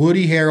Snipes,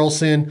 Woody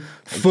Harrelson,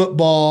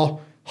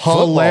 football,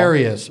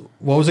 hilarious.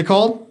 What was it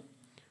called?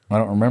 I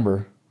don't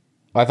remember.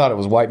 I thought it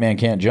was White Man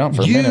Can't Jump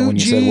for a minute when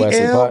you said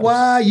Wesley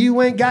Snipes.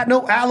 You ain't got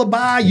no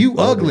alibi, you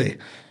ugly.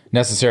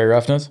 Necessary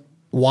Roughness?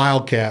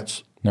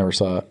 Wildcats. Never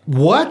saw it.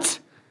 What?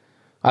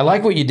 I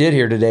like what you did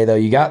here today, though.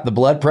 You got the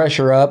blood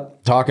pressure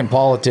up, talking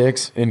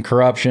politics and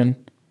corruption.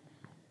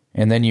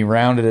 And then you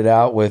rounded it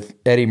out with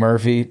Eddie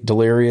Murphy,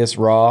 Delirious,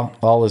 Raw,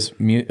 all his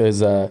we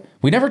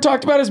never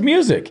talked about his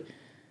music.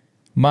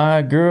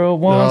 My girl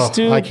wants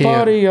to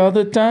party all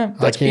the time.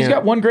 He's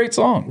got one great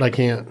song. I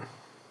can't.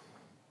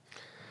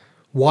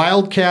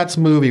 Wildcats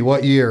movie,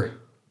 what year?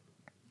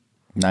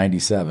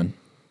 97.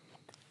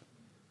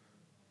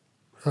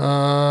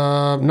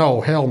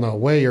 No, hell no.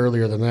 Way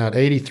earlier than that.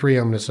 83,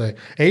 I'm going to say.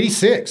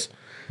 86.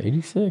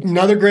 86.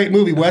 Another great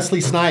movie. Wesley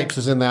Snipes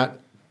is in that.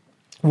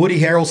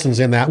 Woody Harrelson's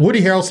in that. Woody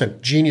Harrelson,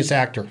 genius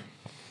actor.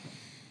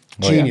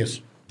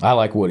 Genius. Yeah. I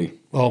like Woody.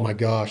 Oh, my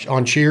gosh.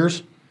 On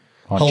Cheers?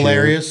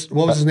 Hilarious. Cheers.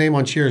 What was his name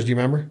on Cheers? Do you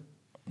remember?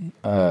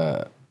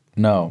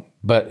 No.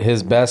 But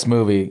his best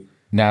movie,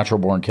 Natural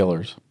Born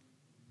Killers.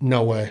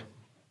 No way.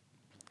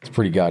 It's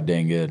pretty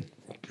goddamn good.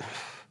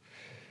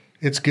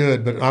 It's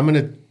good, but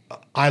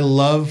I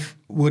love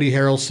Woody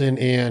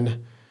Harrelson,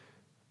 and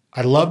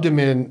I loved him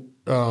in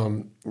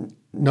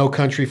No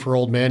Country for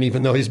Old Men,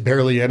 even though he's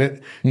barely in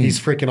it. He's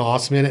freaking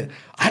awesome in it.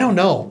 I don't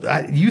know.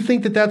 You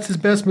think that that's his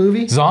best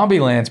movie?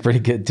 Zombieland's pretty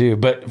good too,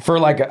 but for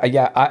like,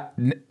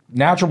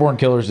 Natural Born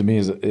Killers to me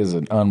is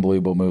an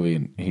unbelievable movie,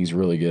 and he's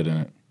really good in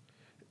it.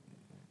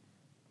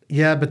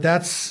 Yeah, but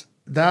that's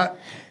that.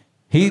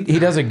 He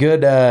does a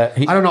good. I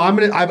don't know.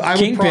 I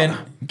Kingpin.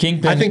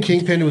 I think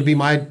Kingpin would be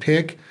my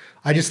pick.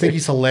 I just think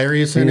he's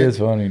hilarious in it. He is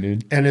funny,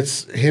 dude. And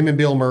it's him and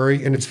Bill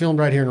Murray, and it's filmed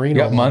right here in Reno.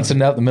 You got Munson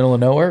out in the middle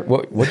of nowhere.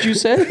 What'd you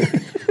say?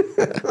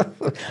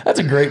 That's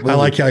a great movie. I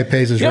like how he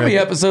pays his You know how rent.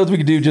 many episodes we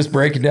could do just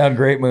breaking down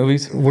great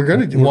movies? We're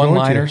going to.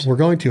 One-liners. We're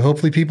going to.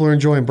 Hopefully people are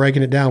enjoying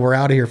breaking it down. We're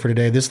out of here for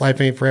today. This life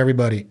ain't for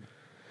everybody.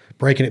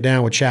 Breaking it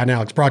down with Chad and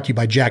Alex. Brought to you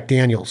by Jack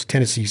Daniels,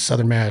 Tennessee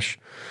Southern Mash.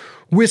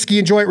 Whiskey,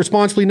 enjoy it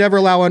responsibly. Never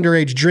allow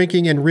underage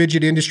drinking. And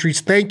Rigid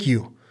Industries, thank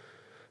you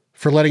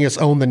for letting us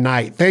own the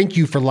night. Thank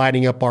you for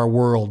lighting up our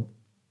world.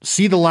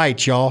 See the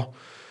light, y'all.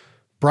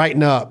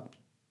 Brighten up.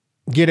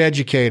 Get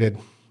educated.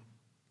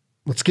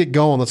 Let's get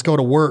going. Let's go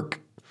to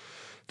work.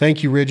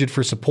 Thank you, Rigid,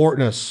 for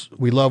supporting us.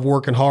 We love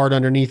working hard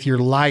underneath your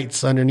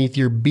lights, underneath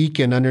your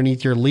beacon,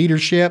 underneath your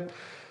leadership.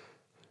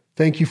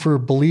 Thank you for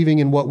believing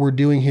in what we're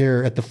doing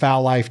here at the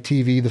Foul Life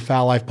TV, the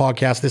Foul Life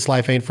Podcast, This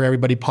Life Ain't For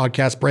Everybody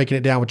podcast, Breaking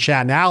It Down with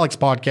Chad and Alex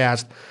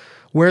podcast,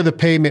 Where the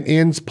Pavement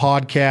Ends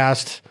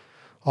podcast,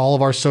 all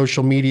of our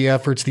social media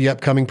efforts, the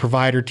upcoming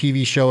Provider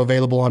TV show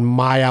available on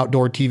My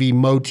Outdoor TV,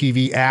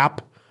 MoTV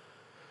app,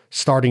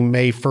 starting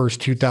May 1st,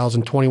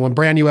 2021.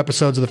 Brand new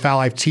episodes of the Foul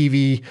Life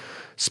TV,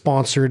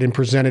 sponsored and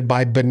presented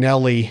by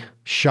Benelli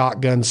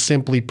Shotguns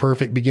Simply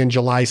Perfect, begin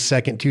July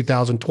 2nd,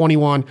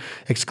 2021,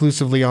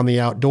 exclusively on the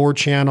Outdoor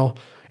Channel.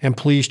 And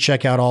please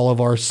check out all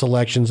of our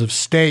selections of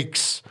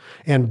steaks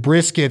and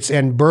briskets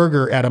and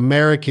burger at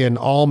American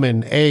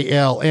Almond,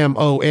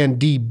 ALMOND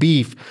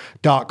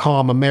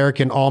beef.com,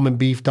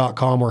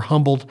 AmericanAlmondBeef.com. We're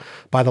humbled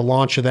by the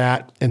launch of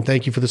that, and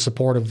thank you for the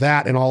support of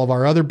that and all of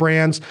our other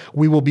brands.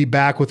 We will be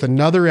back with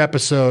another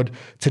episode.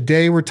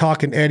 Today we're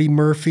talking Eddie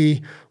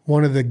Murphy,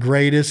 one of the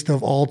greatest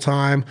of all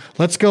time.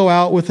 Let's go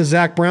out with a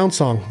Zac Brown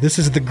song. This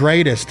is The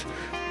Greatest.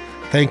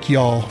 Thank you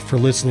all for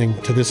listening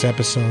to this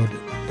episode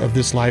of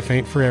This Life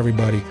Ain't For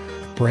Everybody,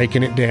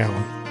 Breaking It Down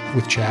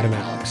with Chad and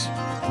Alex.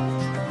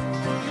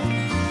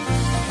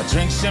 I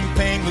drink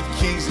champagne with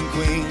kings and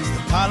queens.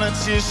 The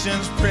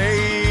politicians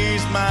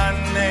praise my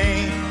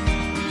name,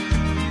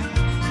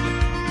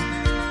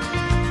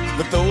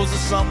 but those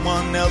are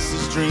someone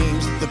else's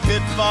dreams. The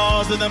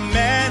pitfalls of the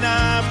man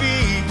I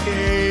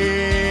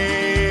became.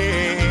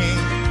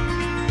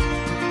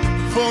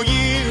 For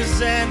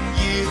years and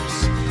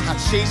years I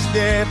chased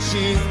their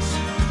cheers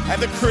at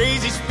the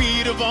crazy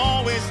speed of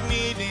always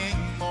me.